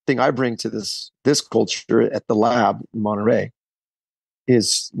part of the thing I bring to this culture at the Lab Monterey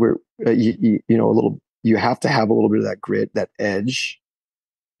is where you have to have a little bit of that grit, that edge,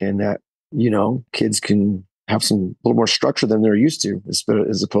 and that kids can have a little more structure than they're used to,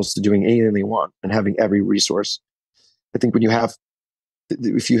 as opposed to doing anything they want and having every resource. I think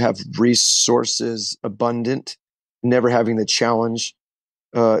if you have resources abundant, never having the challenge,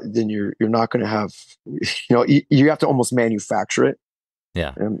 then you're not going to have, you have to almost manufacture it.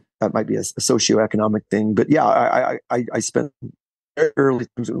 Yeah. And that might be a socioeconomic thing, but yeah, I spent early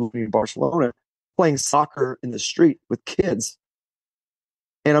in Barcelona playing soccer in the street with kids.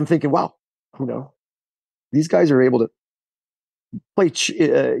 And I'm thinking, wow, these guys are able to play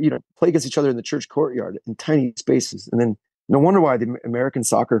against each other in the church courtyard in tiny spaces. And then no wonder why the American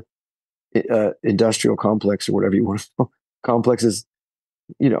soccer industrial complex, or whatever you want to call complexes,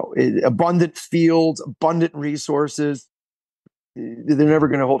 abundant fields, abundant resources. They're never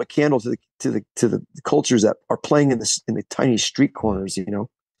going to hold a candle to the cultures that are playing in the tiny street corners,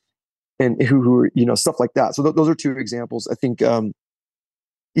 and who are, stuff like that. So those are 2 examples. I think, and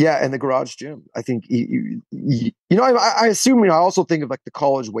the garage gym. I think, I assume, I also think of like the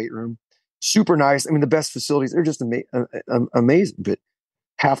college weight room, super nice. I mean, the best facilities, they're just amazing, but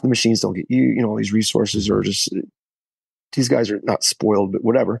half the machines don't get all these resources, or just, these guys are not spoiled, but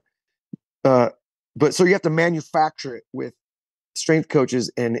whatever. But so you have to manufacture it with strength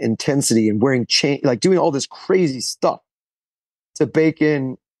coaches and intensity and wearing chain, like doing all this crazy stuff to bake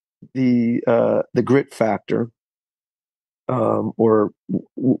in the grit factor, or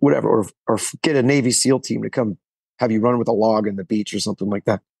whatever, or get a Navy SEAL team to come have you run with a log in the beach or something like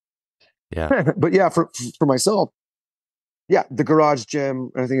that. Yeah. But yeah, for myself, the garage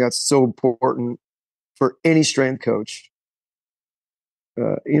gym, I think that's so important for any strength coach.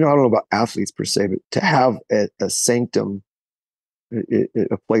 I don't know about athletes per se, but to have a sanctum,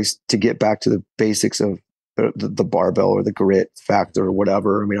 a place to get back to the basics of the barbell or the grit factor or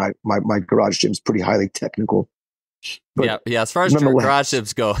whatever. I mean, my garage gym's pretty highly technical. But yeah. As far as garage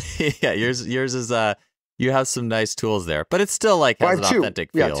gyms go, yeah, yours is you have some nice tools there, but it's still like has an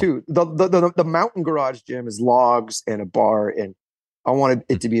authentic feel. Yeah, two. The mountain garage gym is logs and a bar, and I wanted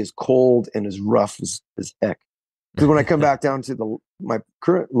it to be as cold and as rough as heck. Because when I come back down to my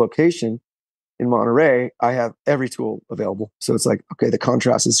current location in Monterey, I have every tool available. So it's like, okay, the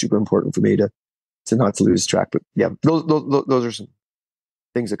contrast is super important for me to not to lose track. But yeah, those are some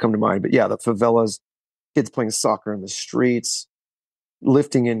things that come to mind. But yeah, the favelas, kids playing soccer in the streets,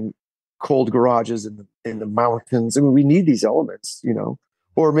 lifting in cold garages in the mountains. I mean, we need these elements, you know.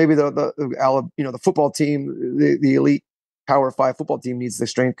 Or maybe the football team, the elite Power 5 football team needs the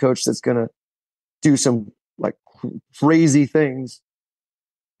strength coach that's going to do some like crazy things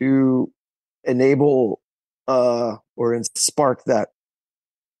to enable or spark that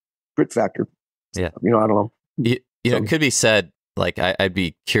grit factor. Yeah, you know, I don't know. You know, it could be said, like I'd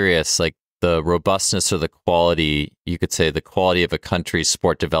be curious, like the robustness or the quality, you could say the quality of a country's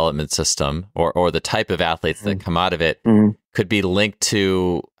sport development system or the type of athletes that come out of it could be linked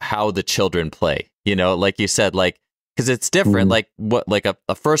to how the children play. You know, like you said, like, because it's different, like what, like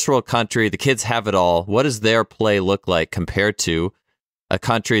a first world country, the kids have it all. What does their play look like compared to a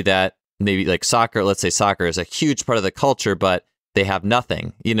country that maybe like soccer, let's say soccer is a huge part of the culture, but they have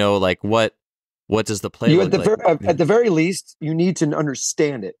nothing, you know, like what does the play look like? At the very least, you need to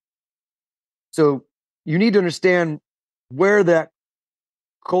understand it. So you need to understand where that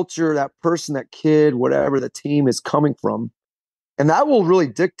culture, that person, that kid, whatever the team is coming from. And that will really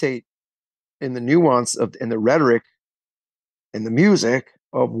dictate in the nuance of in the rhetoric and the music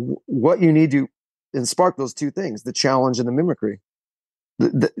of what you need to and spark those two things, the challenge and the mimicry.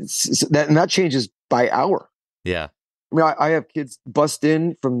 And that changes by hour. Yeah. I mean, I have kids bust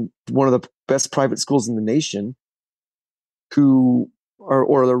in from one of the best private schools in the nation who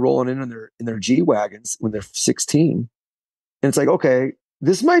or they're rolling in their G-Wagons when they're 16. And it's like, okay,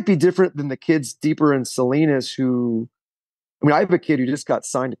 this might be different than the kids deeper in Salinas who, I mean, I have a kid who just got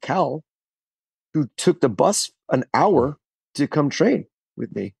signed to Cal who took the bus an hour to come train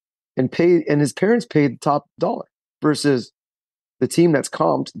with me and his parents paid the top dollar versus the team that's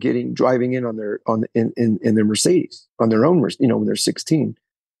comped driving in in their Mercedes on their own, you know, when they're 16,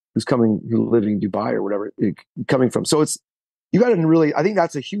 who living in Dubai or whatever, coming from. So you got to really, I think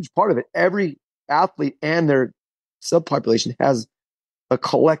that's a huge part of it. Every athlete and their subpopulation has a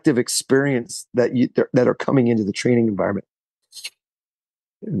collective experience that are coming into the training environment.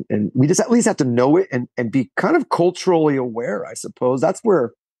 And we just at least have to know it and be kind of culturally aware, I suppose. That's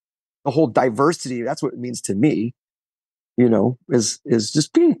where the whole diversity, that's what it means to me, you know, is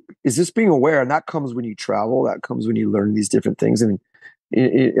just being aware. And that comes when you travel, that comes when you learn these different things. And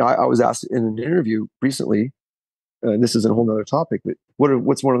I was asked in an interview recently, and this is a whole nother topic, but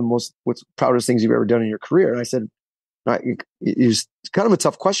what's one of the what's proudest things you've ever done in your career? And I said, it's kind of a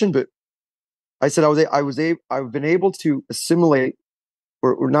tough question, but I said I've been able to assimilate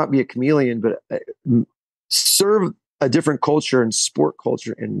or not be a chameleon, but serve a different culture and sport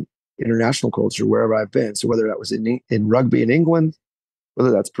culture and international culture wherever I've been. So whether that was in rugby in England,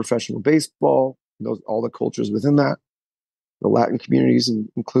 whether that's professional baseball, all the cultures within that, the Latin communities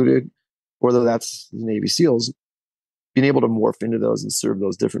included, whether that's the Navy SEALs, being able to morph into those and serve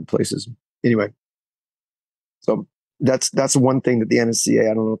those different places. Anyway, so that's one thing that the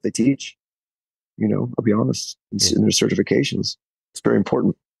NSCA, I don't know if they teach, you know, I'll be honest, in their certifications. It's very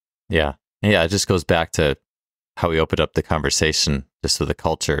important. Yeah. Yeah. It just goes back to how we opened up the conversation, just with the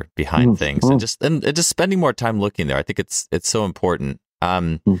culture behind things and just spending more time looking there. I think it's so important.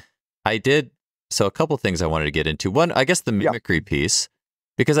 I did. So a couple things I wanted to get into. One, I guess the mimicry piece,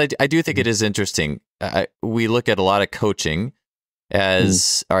 because I do think it is interesting. We look at a lot of coaching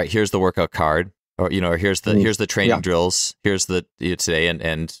as, all right, here's the workout card, or, you know, or here's the training drills, here's the today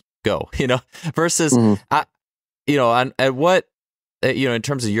and go, you know, versus, you know, at what, you know, in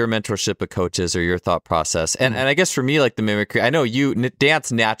terms of your mentorship of coaches or your thought process. And I guess for me, like the mimicry, I know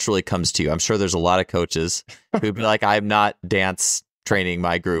dance naturally comes to you. I'm sure there's a lot of coaches who'd be like, I'm not dance training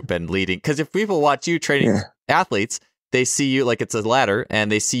my group and leading. Because if people watch you training athletes, they see you like it's a ladder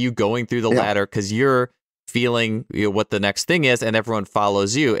and they see you going through the ladder because you're feeling, you know, what the next thing is and everyone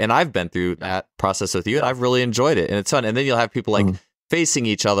follows you. And I've been through that process with you and I've really enjoyed it. And it's fun. And then you'll have people like facing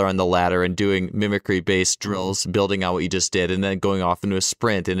each other on the ladder and doing mimicry based drills, building out what you just did, and then going off into a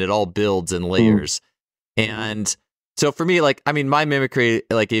sprint, and it all builds in layers. And so for me, like, I mean, my mimicry,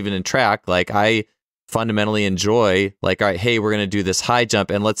 like even in track, like I fundamentally enjoy, like, all right, hey, we're going to do this high jump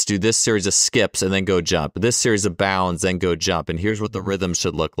and let's do this series of skips and then go jump, this series of bounds, then go jump. And here's what the rhythm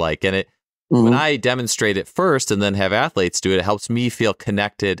should look like. And when Mm-hmm. I demonstrate it first and then have athletes do it, it helps me feel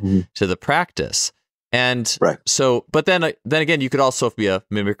connected Mm-hmm. to the practice. And Right. so, but then again, you could also be a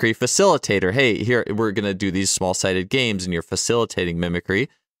mimicry facilitator. Hey, here, we're going to do these small-sided games and you're facilitating mimicry.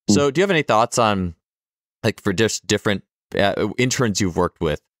 Mm-hmm. So do you have any thoughts on, like, for just different interns you've worked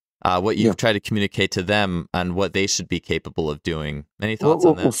with, what you've tried to communicate to them on what they should be capable of doing? Any thoughts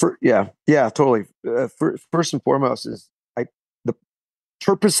on that? Yeah, totally. First and foremost is the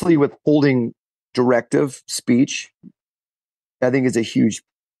purposely withholding directive speech. I think is a huge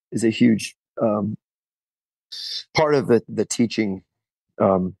part of the teaching.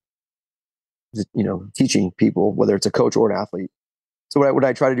 Teaching people, whether it's a coach or an athlete. So what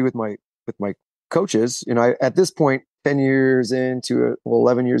I try to do with my coaches, at this point, 11 years into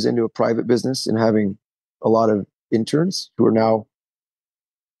a private business and having a lot of interns who are now,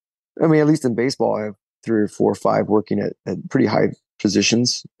 I mean, at least in baseball, I have 3 or 4 or 5 working at pretty high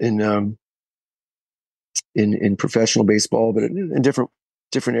positions in professional baseball, but in different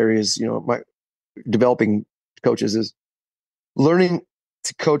areas. My developing coaches is learning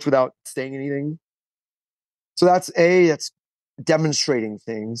to coach without saying anything. So that's demonstrating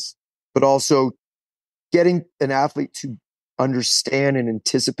things, but also getting an athlete to understand and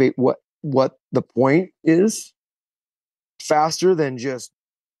anticipate what the point is faster than just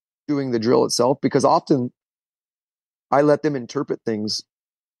doing the drill itself. Because often I let them interpret things,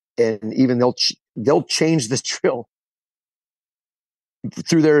 and even they'll change the drill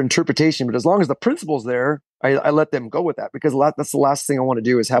through their interpretation. But as long as the principle's there, I let them go with that, because that's the last thing I want to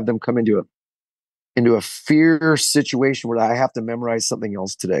do is have them come into a fear situation where I have to memorize something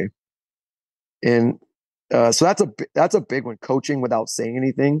else today. And so that's a big one, coaching without saying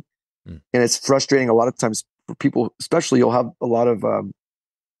anything. And it's frustrating a lot of times for people, especially you'll have a lot of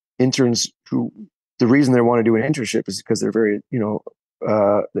interns who the reason they want to do an internship is because they're very,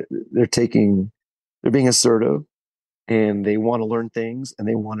 they're being assertive and they want to learn things and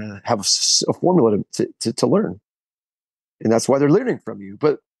they want to have a formula to learn. And that's why they're learning from you.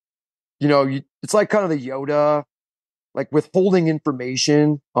 But, it's like kind of the Yoda, like withholding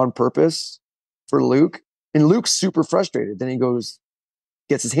information on purpose for Luke. And Luke's super frustrated. Then he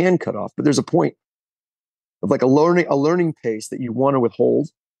gets his hand cut off. But there's a point of like a learning pace that you want to withhold,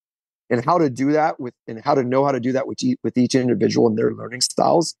 and how to do that and how to know how to do that with each individual and their learning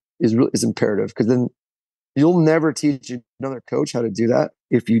styles is imperative. Because then you'll never teach another coach how to do that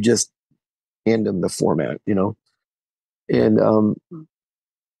if you just hand them the format, And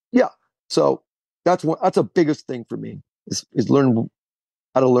yeah, so that's a biggest thing for me is learn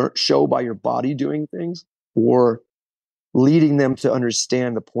how to show by your body doing things, or leading them to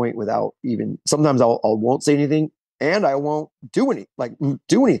understand the point without even. Sometimes I won't say anything, and I won't do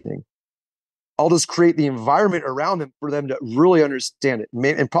anything. I'll just create the environment around them for them to really understand it.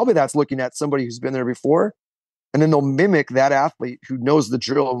 And probably that's looking at somebody who's been there before, and then they'll mimic that athlete who knows the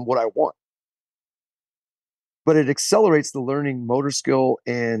drill and what I want. But it accelerates the learning motor skill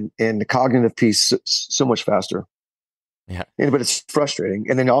and the cognitive piece so much faster. Yeah. But it's frustrating.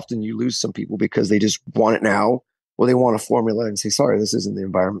 And then often you lose some people because they just want it now, or they want a formula and say, sorry, this isn't the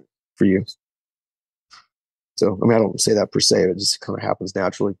environment for you. So, I mean, I don't say that per se. It just kind of happens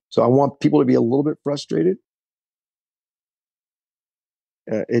naturally. So I want people to be a little bit frustrated.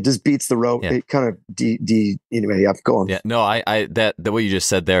 It just beats the rope. Yeah. It kind of anyway, yeah, go on. Yeah, no, that the way you just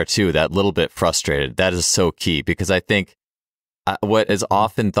said there too, that little bit frustrated, that is so key, because I think what is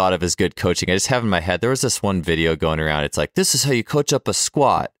often thought of as good coaching, I just have in my head, there was this one video going around. It's like, this is how you coach up a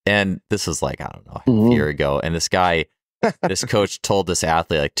squat. And this was like, I don't know, a year ago. And this guy, this coach told this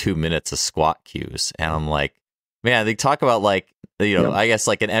athlete like 2 minutes of squat cues. And I'm like, man, they talk about like, I guess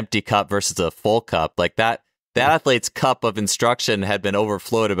like an empty cup versus a full cup. Like that athlete's cup of instruction had been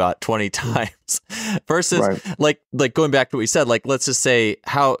overflowed about 20 times versus like going back to what we said, like, let's just say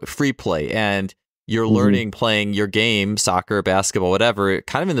how free play, and you're learning playing your game, soccer, basketball, whatever,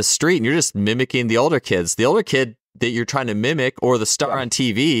 kind of in the street, and you're just mimicking the older kids. The older kid that you're trying to mimic, or the star on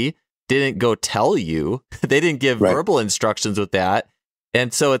TV, didn't go tell you. They didn't give verbal instructions with that.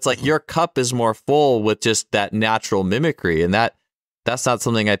 And so it's like your cup is more full with just that natural mimicry. And that's not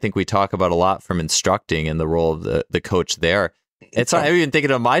something I think we talk about a lot from instructing and the role of the coach there. It's not, I'm even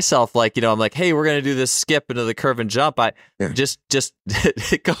thinking of myself, like, I'm like, hey, we're going to do this skip into the curve and jump. Just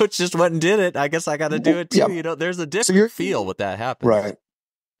coach just went and did it. I guess I got to do it too. Yeah. There's a different feel with that happens. Right.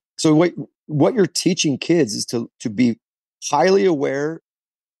 So what you're teaching kids is to be highly aware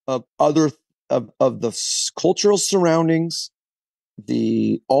of of the cultural surroundings,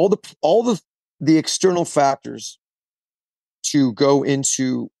 all the external factors, to go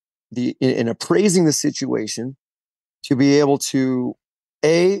into in appraising the situation, to be able to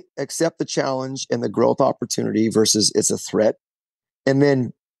accept the challenge and the growth opportunity versus it's a threat, and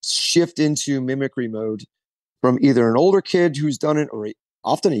then shift into mimicry mode from either an older kid who's done it or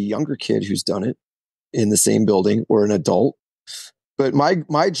often a younger kid who's done it in the same building, or an adult. But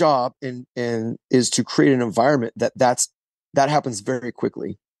my job and is to create an environment that happens very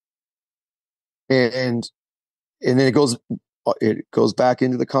quickly, and then it goes back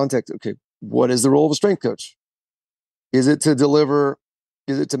into the context. Okay, what is the role of a strength coach? Is it to deliver?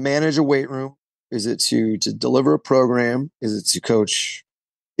 Is it to manage a weight room? Is it to deliver a program? Is it to coach?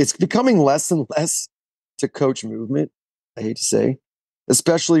 It's becoming less and less to coach movement. I hate to say,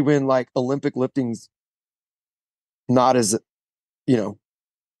 especially when like Olympic lifting's not as,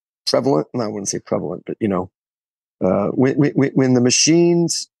 prevalent. And I wouldn't say prevalent, but when the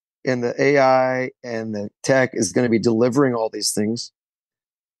machines and the AI and the tech is going to be delivering all these things,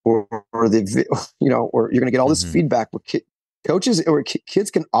 or or you're going to get all this feedback where coaches or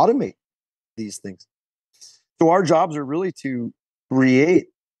kids can automate these things. So our jobs are really to create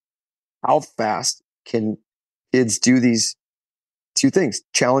how fast can kids do these two things: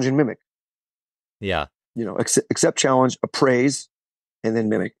 challenge and mimic. Yeah. Accept challenge, appraise, and then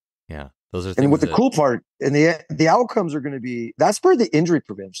mimic. Yeah. Those are things. And what the cool part and the outcomes are going to be, that's where the injury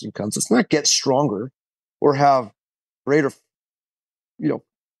prevention comes. It's not get stronger or have greater,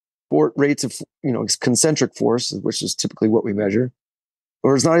 rates of, concentric force, which is typically what we measure,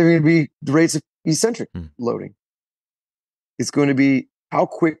 or it's not even going to be the rates of eccentric loading. It's going to be how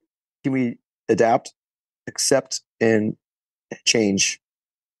quick can we adapt, accept, and change.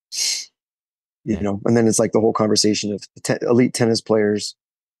 And then it's like the whole conversation of elite tennis players.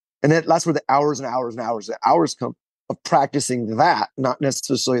 And that's where the hours and hours and hours, come of practicing that, not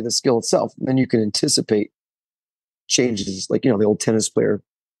necessarily the skill itself. And then you can anticipate changes, like, the old tennis player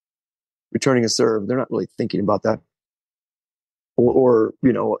returning a serve. They're not really thinking about that. Or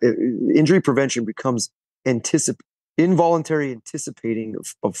injury prevention becomes involuntary anticipating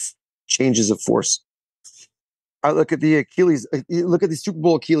of changes of force. I look at the Achilles, look at the Super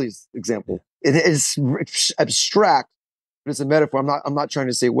Bowl Achilles example. It is abstract, but it's a metaphor. I'm not trying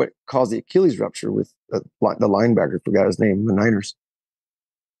to say what caused the Achilles rupture with the linebacker, forgot his name, the Niners.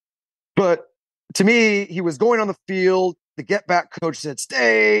 But to me, he was going on the field. The get back coach said,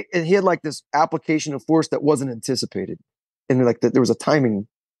 stay. And he had like this application of force that wasn't anticipated. And like there was a timing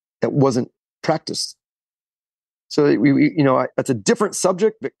that wasn't practiced. So that's a different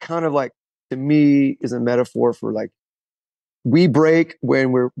subject, but kind of like, to me, is a metaphor for like, we break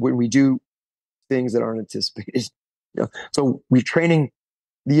when we do things that aren't anticipated. So we're training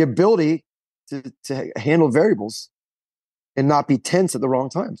the ability to handle variables and not be tense at the wrong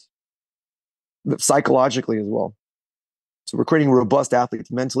times, but psychologically as well. So we're creating robust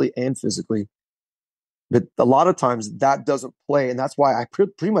athletes mentally and physically. But a lot of times that doesn't play, and that's why I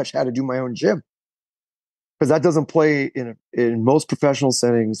pretty much had to do my own gym, because that doesn't play in most professional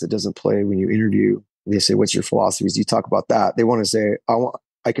settings. It doesn't play when you interview. They say, "What's your philosophies?" You talk about that. They want to say,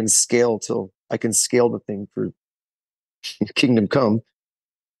 I can scale the thing for kingdom come,"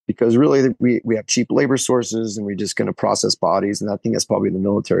 because really we have cheap labor sources and we're just going to process bodies. And I think that's probably in the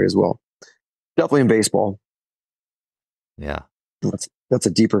military as well. Definitely in baseball. Yeah. That's a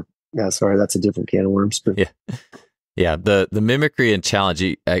deeper, that's a different can of worms. But yeah. The mimicry and challenge,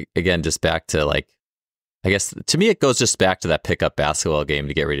 again, just back to like, I guess to me, it goes just back to that pickup basketball game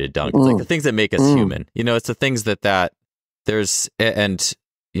to get ready to dunk. It's like the things that make us human, it's the things that there's, and,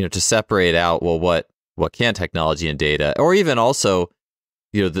 to separate out, well, what can technology and data, or even also,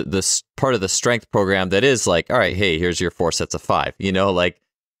 this part of the strength program that is like, all right, hey, here's your 4 sets of 5, like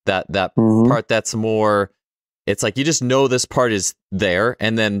that part that's more, it's like, you just know this part is there.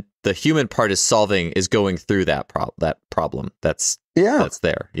 And then the human part is going through that problem. That's there,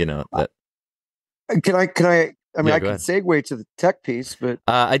 that. Can I I can segue to the tech piece, but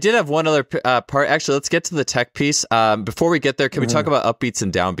I did have one other part. Actually, let's get to the tech piece. Before we get there, can we talk about upbeats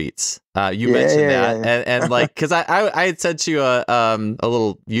and downbeats? You mentioned that, yeah. And like, because I had sent you a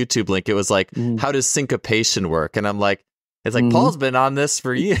little YouTube link. It was like, how does syncopation work? And I'm like, it's like, Paul's been on this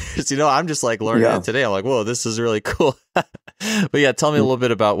for years. I'm just like learning it today. I'm like, whoa, this is really cool. But yeah, tell me a little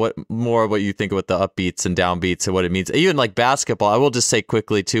bit about what you think about the upbeats and downbeats and what it means. Even like basketball, I will just say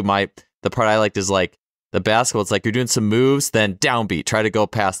quickly too, the part I liked is like the basketball. It's like you're doing some moves, then downbeat, try to go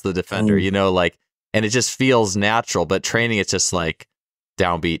past the defender, and it just feels natural. But training, it's just like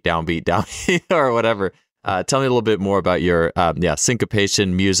downbeat, or whatever. Tell me a little bit more about your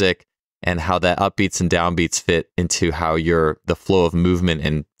syncopation, music, and how that upbeats and downbeats fit into how the flow of movement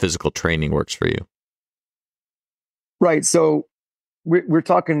and physical training works for you. Right. So we're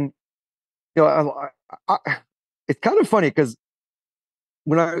talking, it's kind of funny because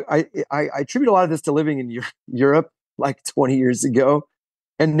when I attribute a lot of this to living in Europe like 20 years ago,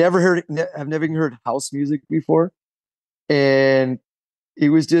 and I've never heard house music before, and it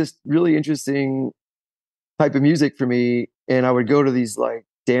was just really interesting type of music for me. And I would go to these like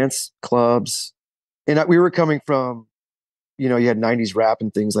dance clubs, and we were coming from, you had 90s rap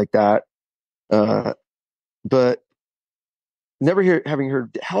and things like that, but having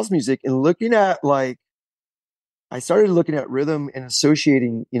heard house music and looking at like I started looking at rhythm and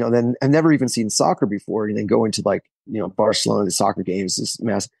associating, then I've never even seen soccer before, and then going to like, Barcelona, the soccer games, this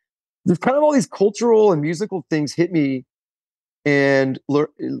mass. There's kind of all these cultural and musical things hit me, and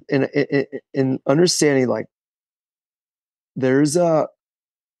in understanding like there's a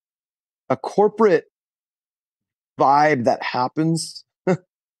corporate vibe that happens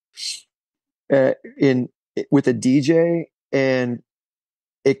in with a DJ, and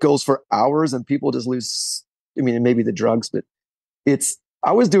it goes for hours, and people just lose. I mean, it may be the drugs, but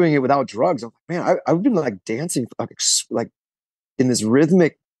I was doing it without drugs. I'm like, man, I've been like dancing like in this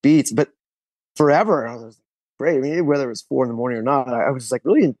rhythmic beats, but forever. And I was great. I mean, whether it was 4 a.m. or not, I was like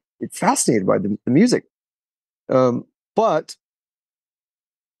really fascinated by the music. But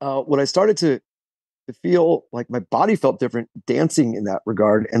when I started to feel like my body felt different dancing in that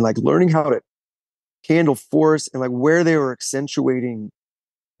regard, and like learning how to handle force and like where they were accentuating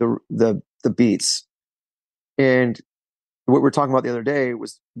the beats. And what we were talking about the other day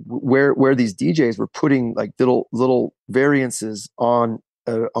was where these DJs were putting like little variances on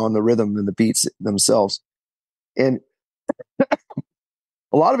the rhythm and the beats themselves, and a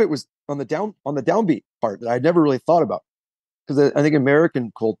lot of it was on the downbeat part that I'd never really thought about, because I think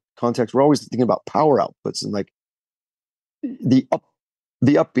American context, we're always thinking about power outputs and like the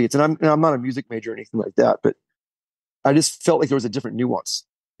upbeats, and I'm not a music major or anything like that, but I just felt like there was a different nuance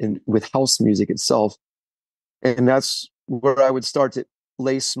with house music itself. And that's where I would start to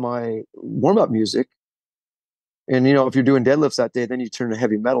lace my warm-up music. And, if you're doing deadlifts that day, then you turn to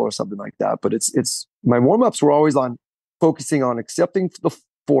heavy metal or something like that. But it's my warm-ups were always on focusing on accepting the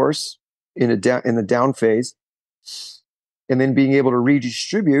force in the down phase, and then being able to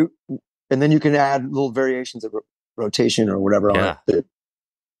redistribute. And then you can add little variations of rotation or whatever on it.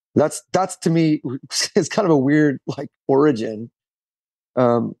 That's to me, it's kind of a weird like origin.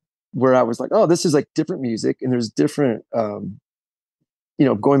 Where I was like, oh, this is like different music, and there's different,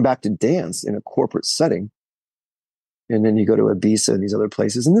 going back to dance in a corporate setting. And then you go to Ibiza and these other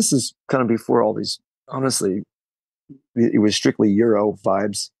places. And this is kind of before all these, honestly, it was strictly Euro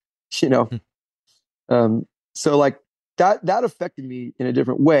vibes, So like that affected me in a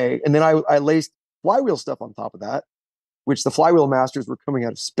different way. And then I laced flywheel stuff on top of that, which the flywheel masters were coming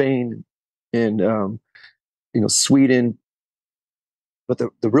out of Spain and, Sweden. But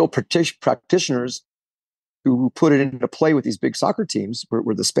the real practitioners who put it into play with these big soccer teams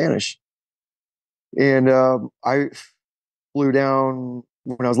were the Spanish. And I flew down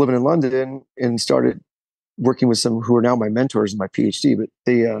when I was living in London and started working with some who are now my mentors in my PhD. But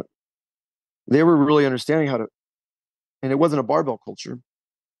they were really understanding how to, and it wasn't a barbell culture.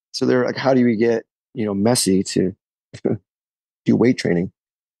 So they're like, how do we get Messi to do weight training?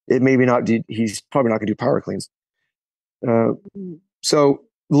 It maybe not. He's probably not going to do power cleans. So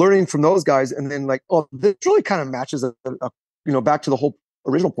learning from those guys, and then like, oh, this really kind of matches back to the whole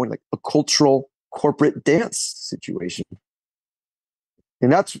original point, like a cultural corporate dance situation.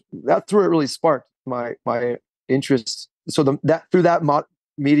 And that's where it really sparked my interest. So through that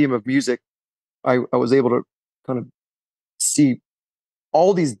medium of music, I was able to kind of see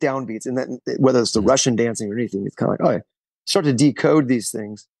all these downbeats, and then whether it's the Russian dancing or anything, it's kind of like, oh, I start to decode these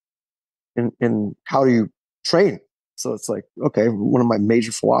things, and how do you train? So it's like, okay, one of my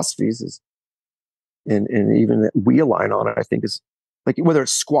major philosophies is, and even that we align on it, I think, is like whether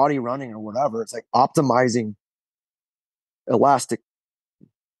it's squatty running or whatever, it's like optimizing elastic,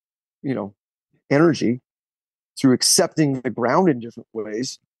 energy through accepting the ground in different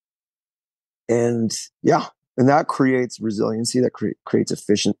ways. And that creates resiliency, that creates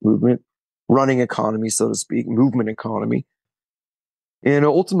efficient movement, running economy, so to speak, movement economy. And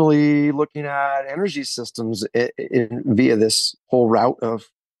ultimately looking at energy systems via this whole route of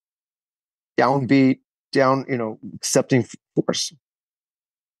downbeat, accepting force.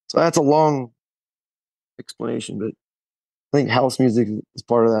 So that's a long explanation, but I think house music is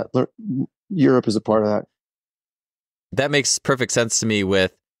part of that. Europe is a part of that. That makes perfect sense to me.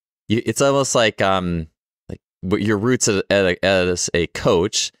 It's almost like your roots as a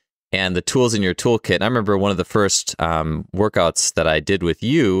coach and the tools in your toolkit. And I remember one of the first workouts that I did with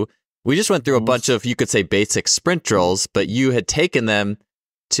you, we just went through a bunch of, you could say, basic sprint drills, but you had taken them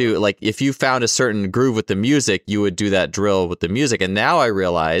to, like, if you found a certain groove with the music, you would do that drill with the music. And now I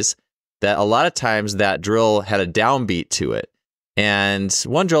realize that a lot of times that drill had a downbeat to it. And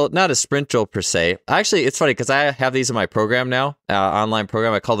one drill, not a sprint drill per se. Actually, it's funny because I have these in my program now, online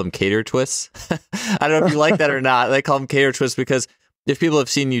program. I call them cater twists. I don't know if you like that or not. I call them cater twists because if people have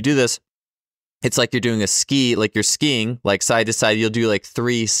seen you do this, it's like you're doing a ski, like you're skiing, like side to side. You'll do like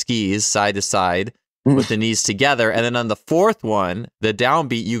 3 skis side to side with the knees together. And then on the 4th one, the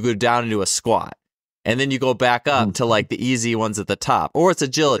downbeat, you go down into a squat. And then you go back up to like the easy ones at the top. Or it's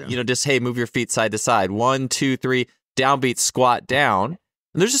agility, just, hey, move your feet side to side. 1, 2, 3, downbeat, squat down.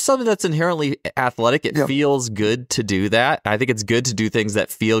 And there's just something that's inherently athletic. It feels good to do that. I think it's good to do things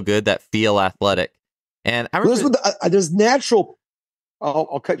that feel good, that feel athletic. And I remember there's natural.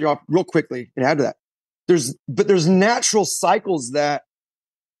 I'll cut you off real quickly and add to that. There's natural cycles that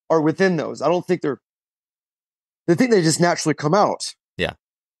are within those. I don't think they just naturally come out. Yeah.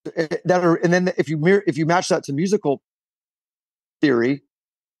 And then if you match that to musical theory,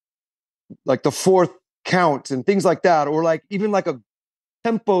 like the 4th count and things like that, or like even like a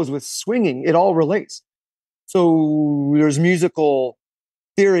tempos with swinging, it all relates. So there's musical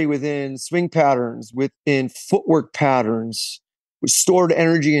theory within swing patterns, within footwork patterns, with stored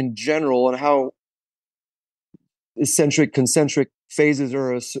energy in general, and how eccentric, concentric phases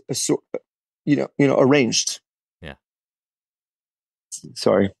are arranged. Yeah.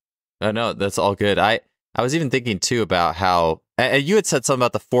 Sorry. No, that's all good. I was even thinking too about how you had said something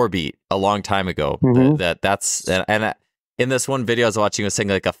about the 4-beat a long time ago. That's in this one video I was watching, I was saying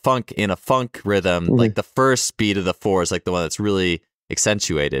like a funk rhythm, like the first beat of the 4 is like the one that's really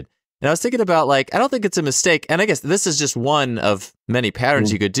accentuated. And I was thinking about, like, I don't think it's a mistake. And I guess this is just one of many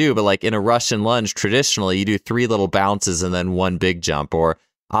patterns you could do. But like in a Russian lunge, traditionally, you do 3 little bounces and then 1 big jump. Or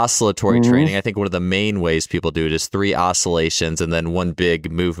oscillatory training, I think one of the main ways people do it is 3 oscillations and then 1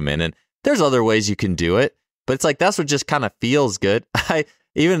 big movement. And there's other ways you can do it. But it's like, that's what just kind of feels good.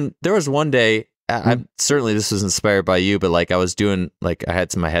 There was one day, certainly this was inspired by you, but like I was doing, like I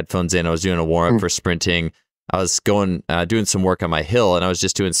had my headphones in, I was doing a warm up for sprinting. I was doing some work on my hill, and I was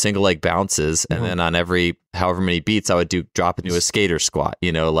just doing single leg bounces, and then on every however many beats, I would drop into a skater squat,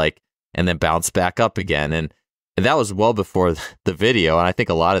 and then bounce back up again, and that was well before the video, and I think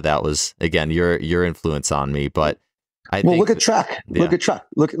a lot of that was, again, your influence on me. But look at track, look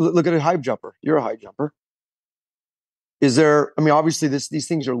at a high jumper. You're a high jumper. Is there? I mean, obviously these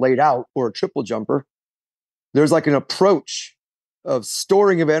things are laid out, or a triple jumper. There's like an approach of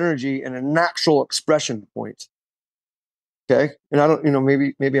storing of energy and a natural expression point. Okay. And I don't,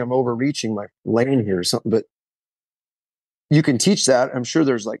 maybe I'm overreaching my lane here or something, but you can teach that. I'm sure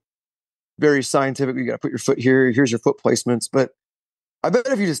there's like very scientific, you got to put your foot here, here's your foot placements. But I bet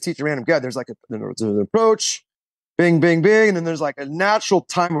if you just teach a random guy, there's an approach, bing, bing, bing. And then there's like a natural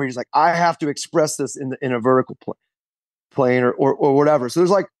time where he's like, I have to express this in a vertical plane or whatever. So there's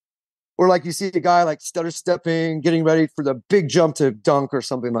like, or like you see a guy like stutter stepping, getting ready for the big jump to dunk or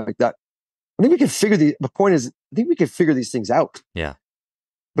something like that. I think we can the point is, I think we can figure these things out. Yeah.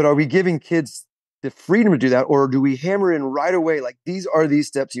 But are we giving kids the freedom to do that? Or do we hammer in right away? Like, these are these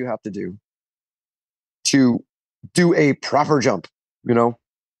steps you have to do a proper jump,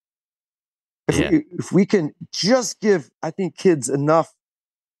 If we can just give, I think, kids enough.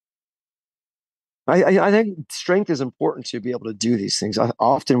 I think strength is important to be able to do these things.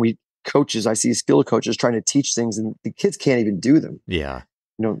 Often I see skill coaches trying to teach things and the kids can't even do them. Yeah.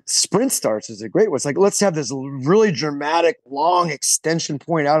 Sprint starts is a great one. It's like, let's have this really dramatic, long extension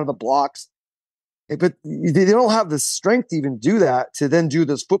point out of the blocks. But they don't have the strength to even do that, to then do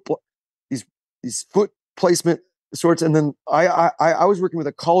this these foot placement sorts. And then I was working with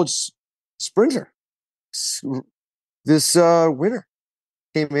a college sprinter. This winter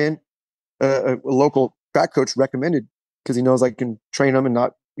came in, a local track coach recommended, because he knows I can train them and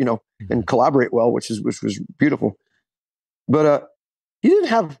not, and collaborate well, which was beautiful. But he didn't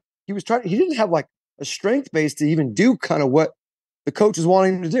have like a strength base to even do kind of what the coach was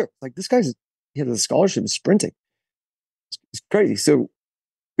wanting him to do. Like, this he had a scholarship in sprinting. It's crazy. So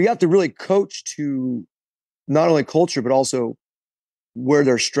we have to really coach to not only culture, but also where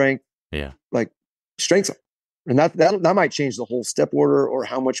their strengths are. And that might change the whole step order or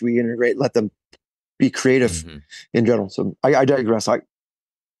how much we integrate, let them be creative in general. So I digress.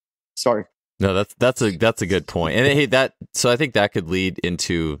 Sorry. No, that's a good point. And hey, so I think that could lead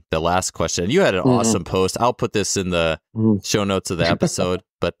into the last question. You had an awesome post. I'll put this in the show notes of the episode.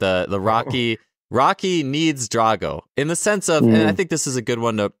 But the Rocky needs Drago, in the sense of, and I think this is a good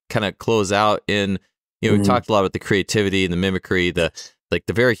one to kind of close out in. We talked a lot about the creativity and the mimicry, the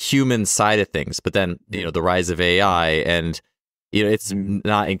very human side of things. But then the rise of AI, and it's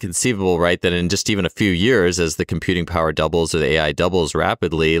not inconceivable, right? That in just even a few years, as the computing power doubles or the AI doubles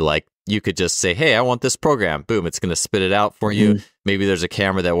rapidly, like you could just say, hey, I want this program. Boom, it's going to spit it out for you. Maybe there's a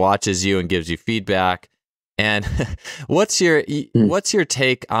camera that watches you and gives you feedback. And what's your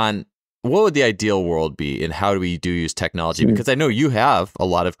take on what would the ideal world be and how do we use technology? Because I know you have a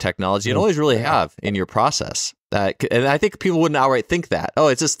lot of technology and always really have in your process. And I think people wouldn't outright think that. Oh,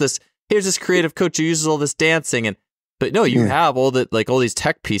 it's just this, here's this creative coach who uses all this dancing. But no, you have all these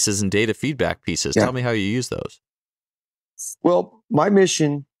tech pieces and data feedback pieces. Tell me how you use those. Well, my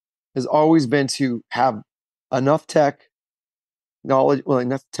mission has always been to have enough tech knowledge,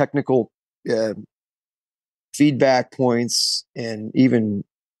 enough technical feedback points, and even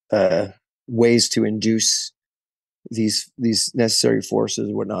ways to induce these necessary forces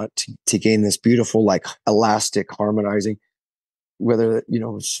and whatnot to gain this beautiful, like, elastic harmonizing, whether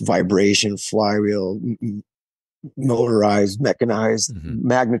it's vibration, flywheel, motorized, mechanized,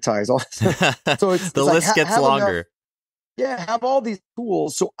 magnetized, all that. So it's the list gets longer. Have all these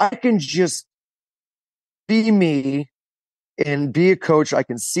tools so I can just be me and be a coach. I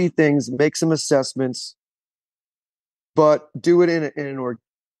can see things, make some assessments, but do it in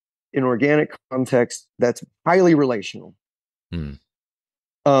an organic context that's highly relational.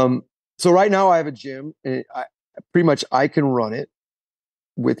 So right now I have a gym, and I can run it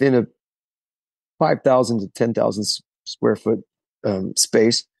within a 5,000 to 10,000 square foot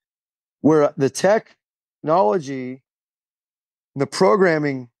space, where the technology, the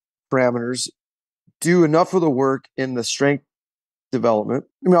programming parameters do enough of the work in the strength development.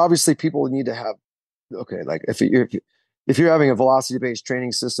 I mean, obviously people need to have, like if you're having a velocity-based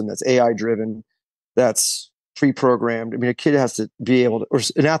training system that's AI driven, that's pre-programmed. I mean, a kid has to be able to, or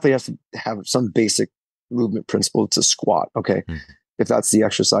an athlete has to have some basic movement principle to squat. Okay. If that's the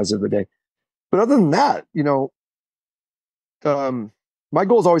exercise of the day. But other than that, my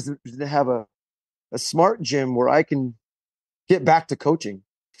goal is always to have a smart gym where I can get back to coaching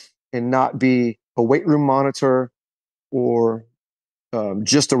and not be a weight room monitor or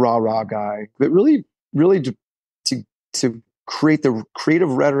just a rah guy, but really to create the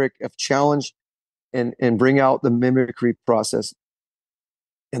creative rhetoric of challenge and bring out the mimicry process.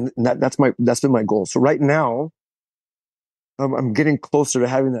 And that's been my goal. So right now, I'm getting closer to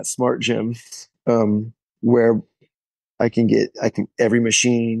having that smart gym where I can every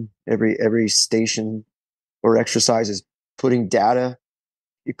machine, every station or exercise is putting data,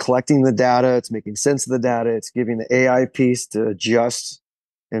 you're collecting the data, it's making sense of the data, it's giving the AI piece to adjust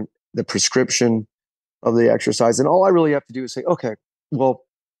and the prescription of the exercise. And all I really have to do is say, okay, well,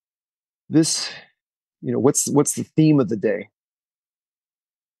 this, what's the theme of the day?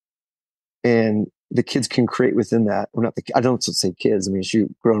 And the kids can create within that. Or not I don't say kids, I mean,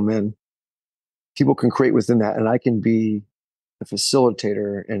 shoot, grown men. People can create within that, and I can be a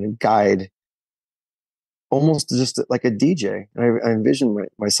facilitator and a guide, almost just like a DJ. I envision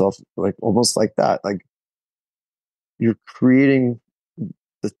myself like almost like that. Like you're creating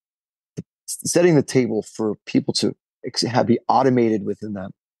setting the table for people to be automated within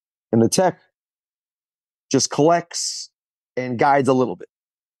that, and the tech just collects and guides a little bit.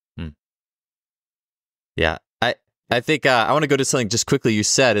 Yeah. I think I want to go to something just quickly you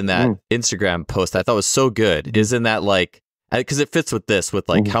said in that Instagram post I thought was so good. Isn't that like, because it fits with this, with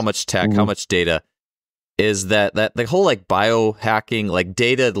like how much tech, how much data, is that the whole like biohacking, like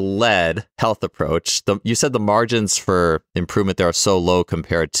data-led health approach. You said the margins for improvement there are so low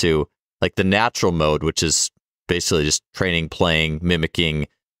compared to like the natural mode, which is basically just training, playing, mimicking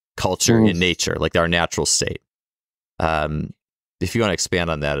culture in nature, like our natural state. If you want to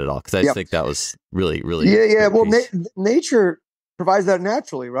expand on that at all, because I just think that was really, really Well, nature provides that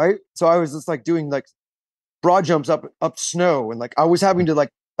naturally, right? So I was just like doing like broad jumps up snow, and like I was having to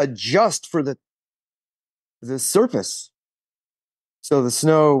like adjust for the surface. So the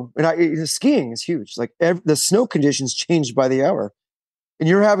snow, and skiing is huge. Like the snow conditions change by the hour, and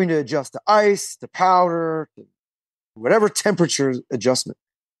you're having to adjust to ice, to powder, to whatever temperature adjustment.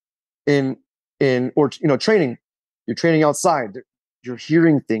 Or training. You're training outside. You're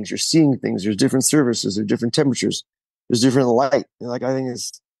hearing things. You're seeing things. There's different surfaces. There's different temperatures. There's different light. And like I think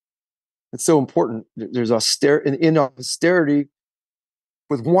it's so important. There's austerity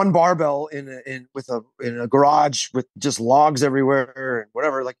with one barbell in a garage with just logs everywhere and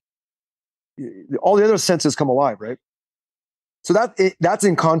whatever. Like all the other senses come alive, right? So that's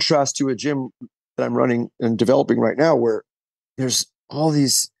in contrast to a gym that I'm running and developing right now, where there's all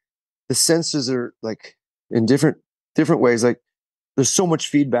these, the senses are like in different ways. Like there's so much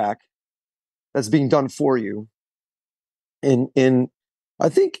feedback that's being done for you. And I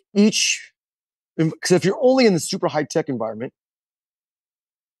think because if you're only in the super high tech environment,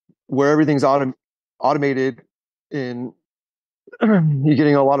 where everything's automated and you're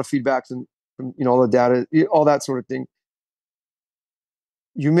getting a lot of feedbacks and from, all the data, all that sort of thing.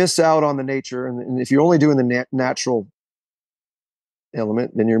 You miss out on the nature. And if you're only doing the natural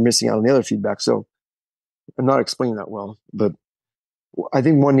element, then you're missing out on the other feedback. So I'm not explaining that well, but I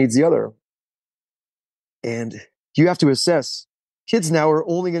think one needs the other. And you have to assess. Kids now are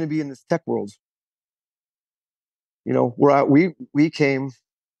only going to be in this tech world. Where we came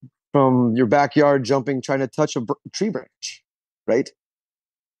from your backyard jumping, trying to touch a tree branch, right?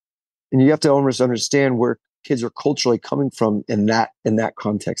 And you have to almost understand where kids are culturally coming from in that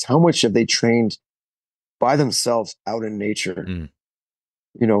context. How much have they trained by themselves out in nature?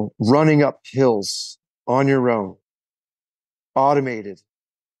 Running up hills on your own, automated,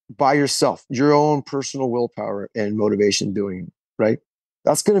 by yourself, your own personal willpower and motivation doing, right?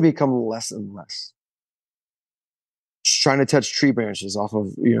 That's going to become less and less. Just trying to touch tree branches off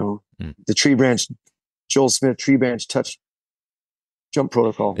of, the tree branch, Joel Smith tree branch touch jump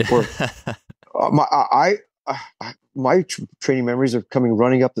protocol. Or my training memories are coming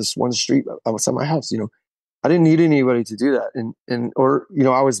running up this one street outside my house. I didn't need anybody to do that.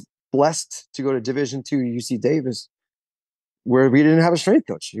 I was blessed to go to Division II UC Davis, where we didn't have a strength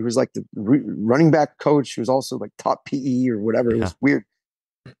coach. He was like the running back coach. He was also like taught PE or whatever. Yeah. It was weird.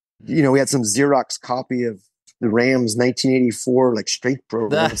 We had some Xerox copy of the Rams 1984 like strength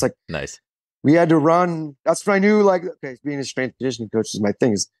program. It's like nice. We had to run. That's when I knew being a strength conditioning coach is my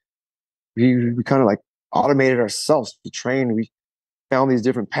thing. Is we kind of like automated ourselves to train. We found these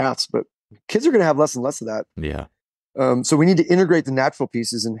different paths, but kids are going to have less and less of that. Yeah. So we need to integrate the natural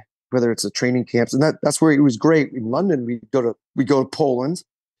pieces, and whether it's a training camps, and that's where it was great. In London, we go to Poland,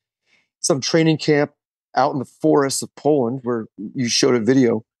 some training camp out in the forests of Poland, where you showed a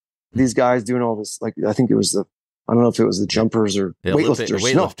video. These guys doing all this, I think it was I don't know if it was the jumpers or weightlifters.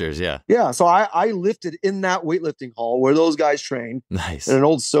 Weightlifters, yeah. Yeah. So I lifted in that weightlifting hall where those guys trained. Nice. In an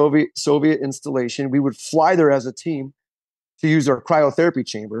old Soviet installation. We would fly there as a team to use our cryotherapy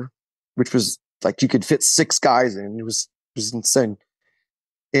chamber, which was like you could fit 6 guys in. It was insane.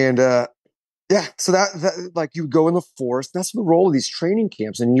 And so that like you go in the forest. That's the role of these training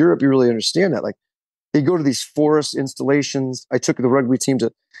camps. In Europe, you really understand that. Like they go to these forest installations. I took the rugby team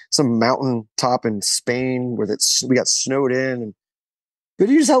to some mountain top in Spain where we got snowed in, but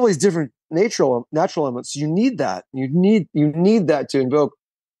you just have all these different natural elements. You need that. You need that to invoke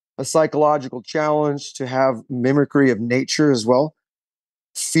a psychological challenge, to have mimicry of nature as well,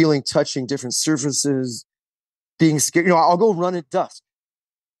 feeling, touching different surfaces, being scared. I'll go run at dusk.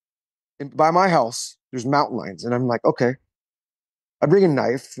 And by my house, there's mountain lions, and I'm like, okay. I bring a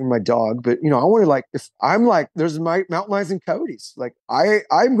knife and my dog, but I want to if I'm there's my mountain lions and coyotes.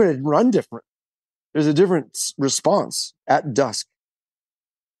 I'm going to run different. There's a different response at dusk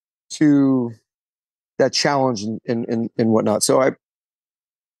to that challenge and whatnot. So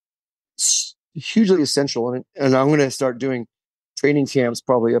it's hugely essential, and I'm going to start doing training camps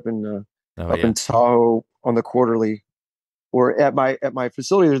probably up in Tahoe on the quarterly, or at my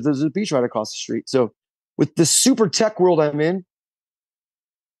facility. There's a beach right across the street. So with the super tech world I'm in,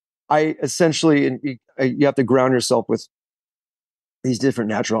 I essentially, you have to ground yourself with these different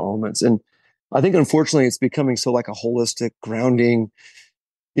natural elements. And I think, unfortunately, it's becoming so like a holistic grounding,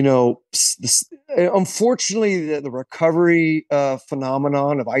 unfortunately, the recovery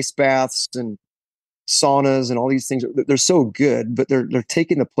phenomenon of ice baths and saunas and all these things, they're so good, but they're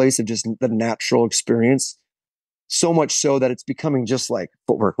taking the place of just the natural experience. So much so that it's becoming just like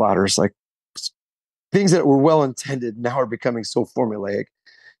footwork ladders, like things that were well-intended now are becoming so formulaic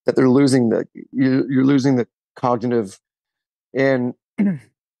that they're losing you're losing the cognitive and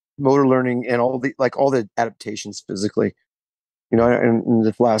motor learning and all the adaptations physically. And in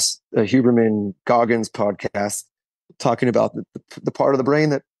the last Huberman Goggins podcast, talking about the part of the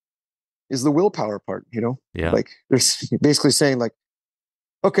brain that is the willpower part. Yeah. Like there's basically saying like,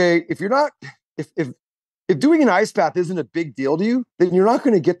 okay, if you're not if doing an ice bath isn't a big deal to you, then you're not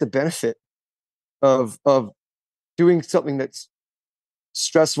going to get the benefit of doing something that's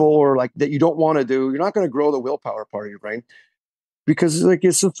stressful or like that you don't want to do. You're not going to grow the willpower part of your brain because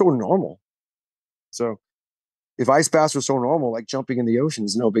it's just so normal. So if ice baths are so normal, like jumping in the ocean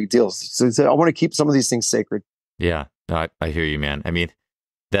is no big deal. So I want to keep some of these things sacred. Yeah, no, I hear you, man. I mean,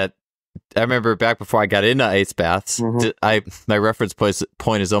 I remember back before I got into ice baths, my reference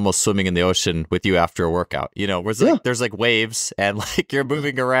point is almost swimming in the ocean with you after a workout. Where there's like waves and like you're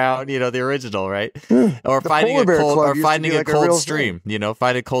moving around. The original, right? Or finding a cold stream.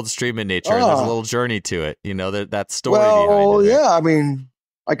 Find a cold stream in nature. And there's a little journey to it. That story behind it. Right? Yeah. I mean,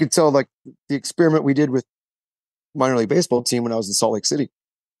 I could tell like the experiment we did with minor league baseball team when I was in Salt Lake City.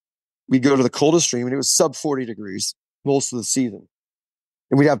 we'd go to the coldest stream, and it was sub 40 degrees most of the season.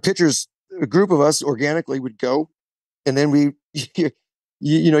 And we'd have pitchers, a group of us organically would go, and then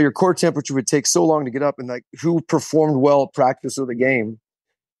your core temperature would take so long to get up, and like who performed well at practice or the game,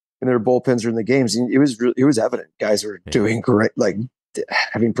 and their bullpens are in the games. And it was evident guys were doing great, like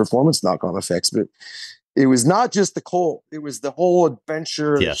having performance knock-on effects. But it was not just the cold; it was the whole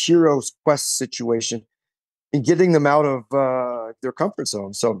adventure, the hero's quest situation, and getting them out of their comfort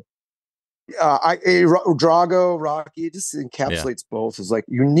zone. So, Drago, Rocky, it just encapsulates both. It's like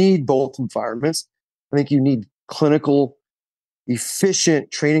you need both environments. I think you need clinical,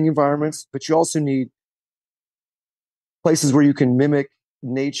 efficient training environments, but you also need places where you can mimic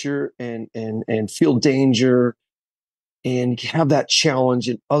nature and feel danger and have that challenge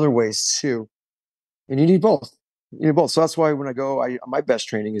in other ways too. And you need both. You need both. So that's why when I go, my best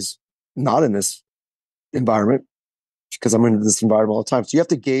training is not in this environment, because I'm in this environment all the time. So you have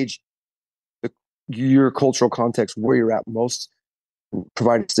to gauge your cultural context, where you're at most, and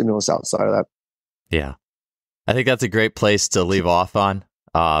provide stimulus outside of that. Yeah. I think that's a great place to leave off on.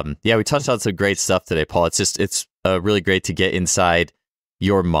 We touched on some great stuff today, Paul. It's really great to get inside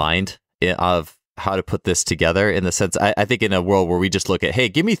your mind of how to put this together, in the sense, I think in a world where we just look at, hey,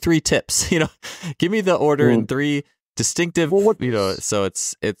 give me 3 tips, give me the order in 3 distinctive, so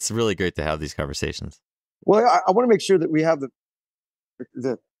it's really great to have these conversations. Well, I want to make sure that we have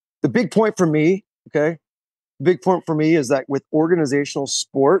the big point for me. Okay. The big point for me is that with organizational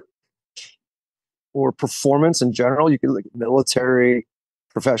sport or performance in general, you can look at military,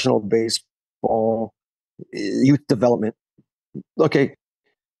 professional baseball, youth development. Okay.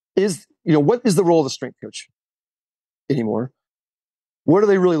 What is the role of the strength coach anymore? What are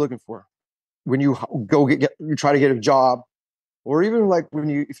they really looking for when you go you try to get a job, or even like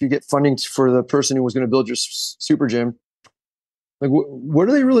if you get funding for the person who was going to build your super gym? Like, what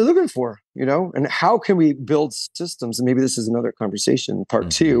are they really looking for? And how can we build systems? And maybe this is another conversation. Part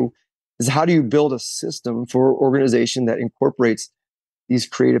 2 is, how do you build a system for organization that incorporates these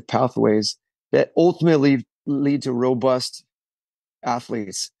creative pathways that ultimately lead to robust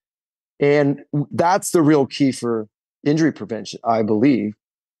athletes? And that's the real key for injury prevention, I believe,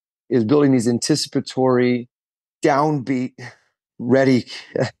 is building these anticipatory, downbeat, ready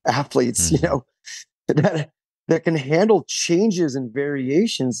athletes, that can handle changes and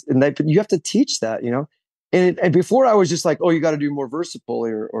variations. And you have to teach that, And before I was just like, oh, you got to do more versatile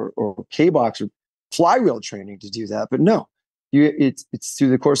or K-box or flywheel training to do that. But no, it's through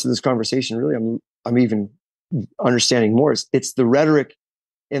the course of this conversation, really, I'm even understanding more. It's the rhetoric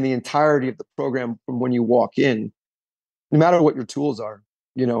and the entirety of the program from when you walk in, no matter what your tools are.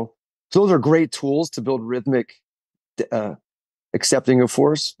 So those are great tools to build rhythmic accepting of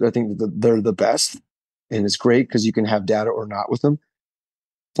force. I think they're the best. And it's great because you can have data or not with them.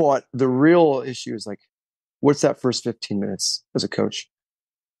 But the real issue is, like, what's that first 15 minutes as a coach?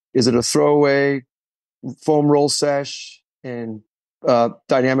 Is it a throwaway foam roll sesh and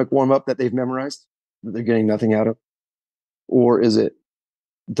dynamic warm up that they've memorized that they're getting nothing out of? Or is it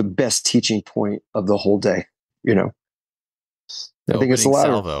the best teaching point of the whole day? I think it's the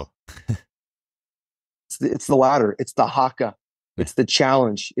latter. Salvo. It's the latter. It's the haka. It's the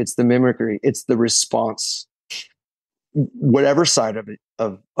challenge. It's the mimicry. It's the response. Whatever side of it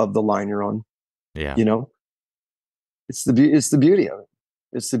of the line you're on. Yeah. It's the beauty of it.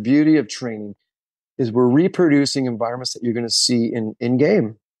 It's the beauty of training, is we're reproducing environments that you're going to see in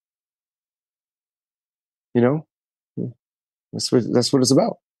game. That's what it's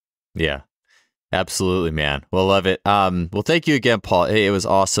about. Yeah. Absolutely, man. Well, love it. Well, thank you again, Paul. Hey, it was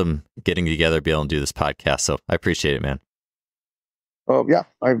awesome getting together, be able to do this podcast. So I appreciate it, man. Oh, yeah.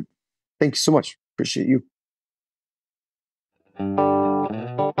 Thank you so much. Appreciate you.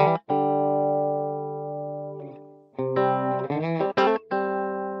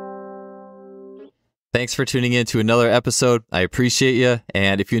 Thanks for tuning in to another episode. I appreciate you.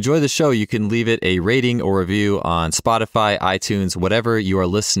 And if you enjoy the show, you can leave it a rating or review on Spotify, iTunes, whatever you are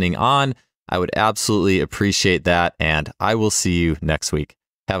listening on. I would absolutely appreciate that. And I will see you next week.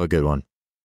 Have a good one.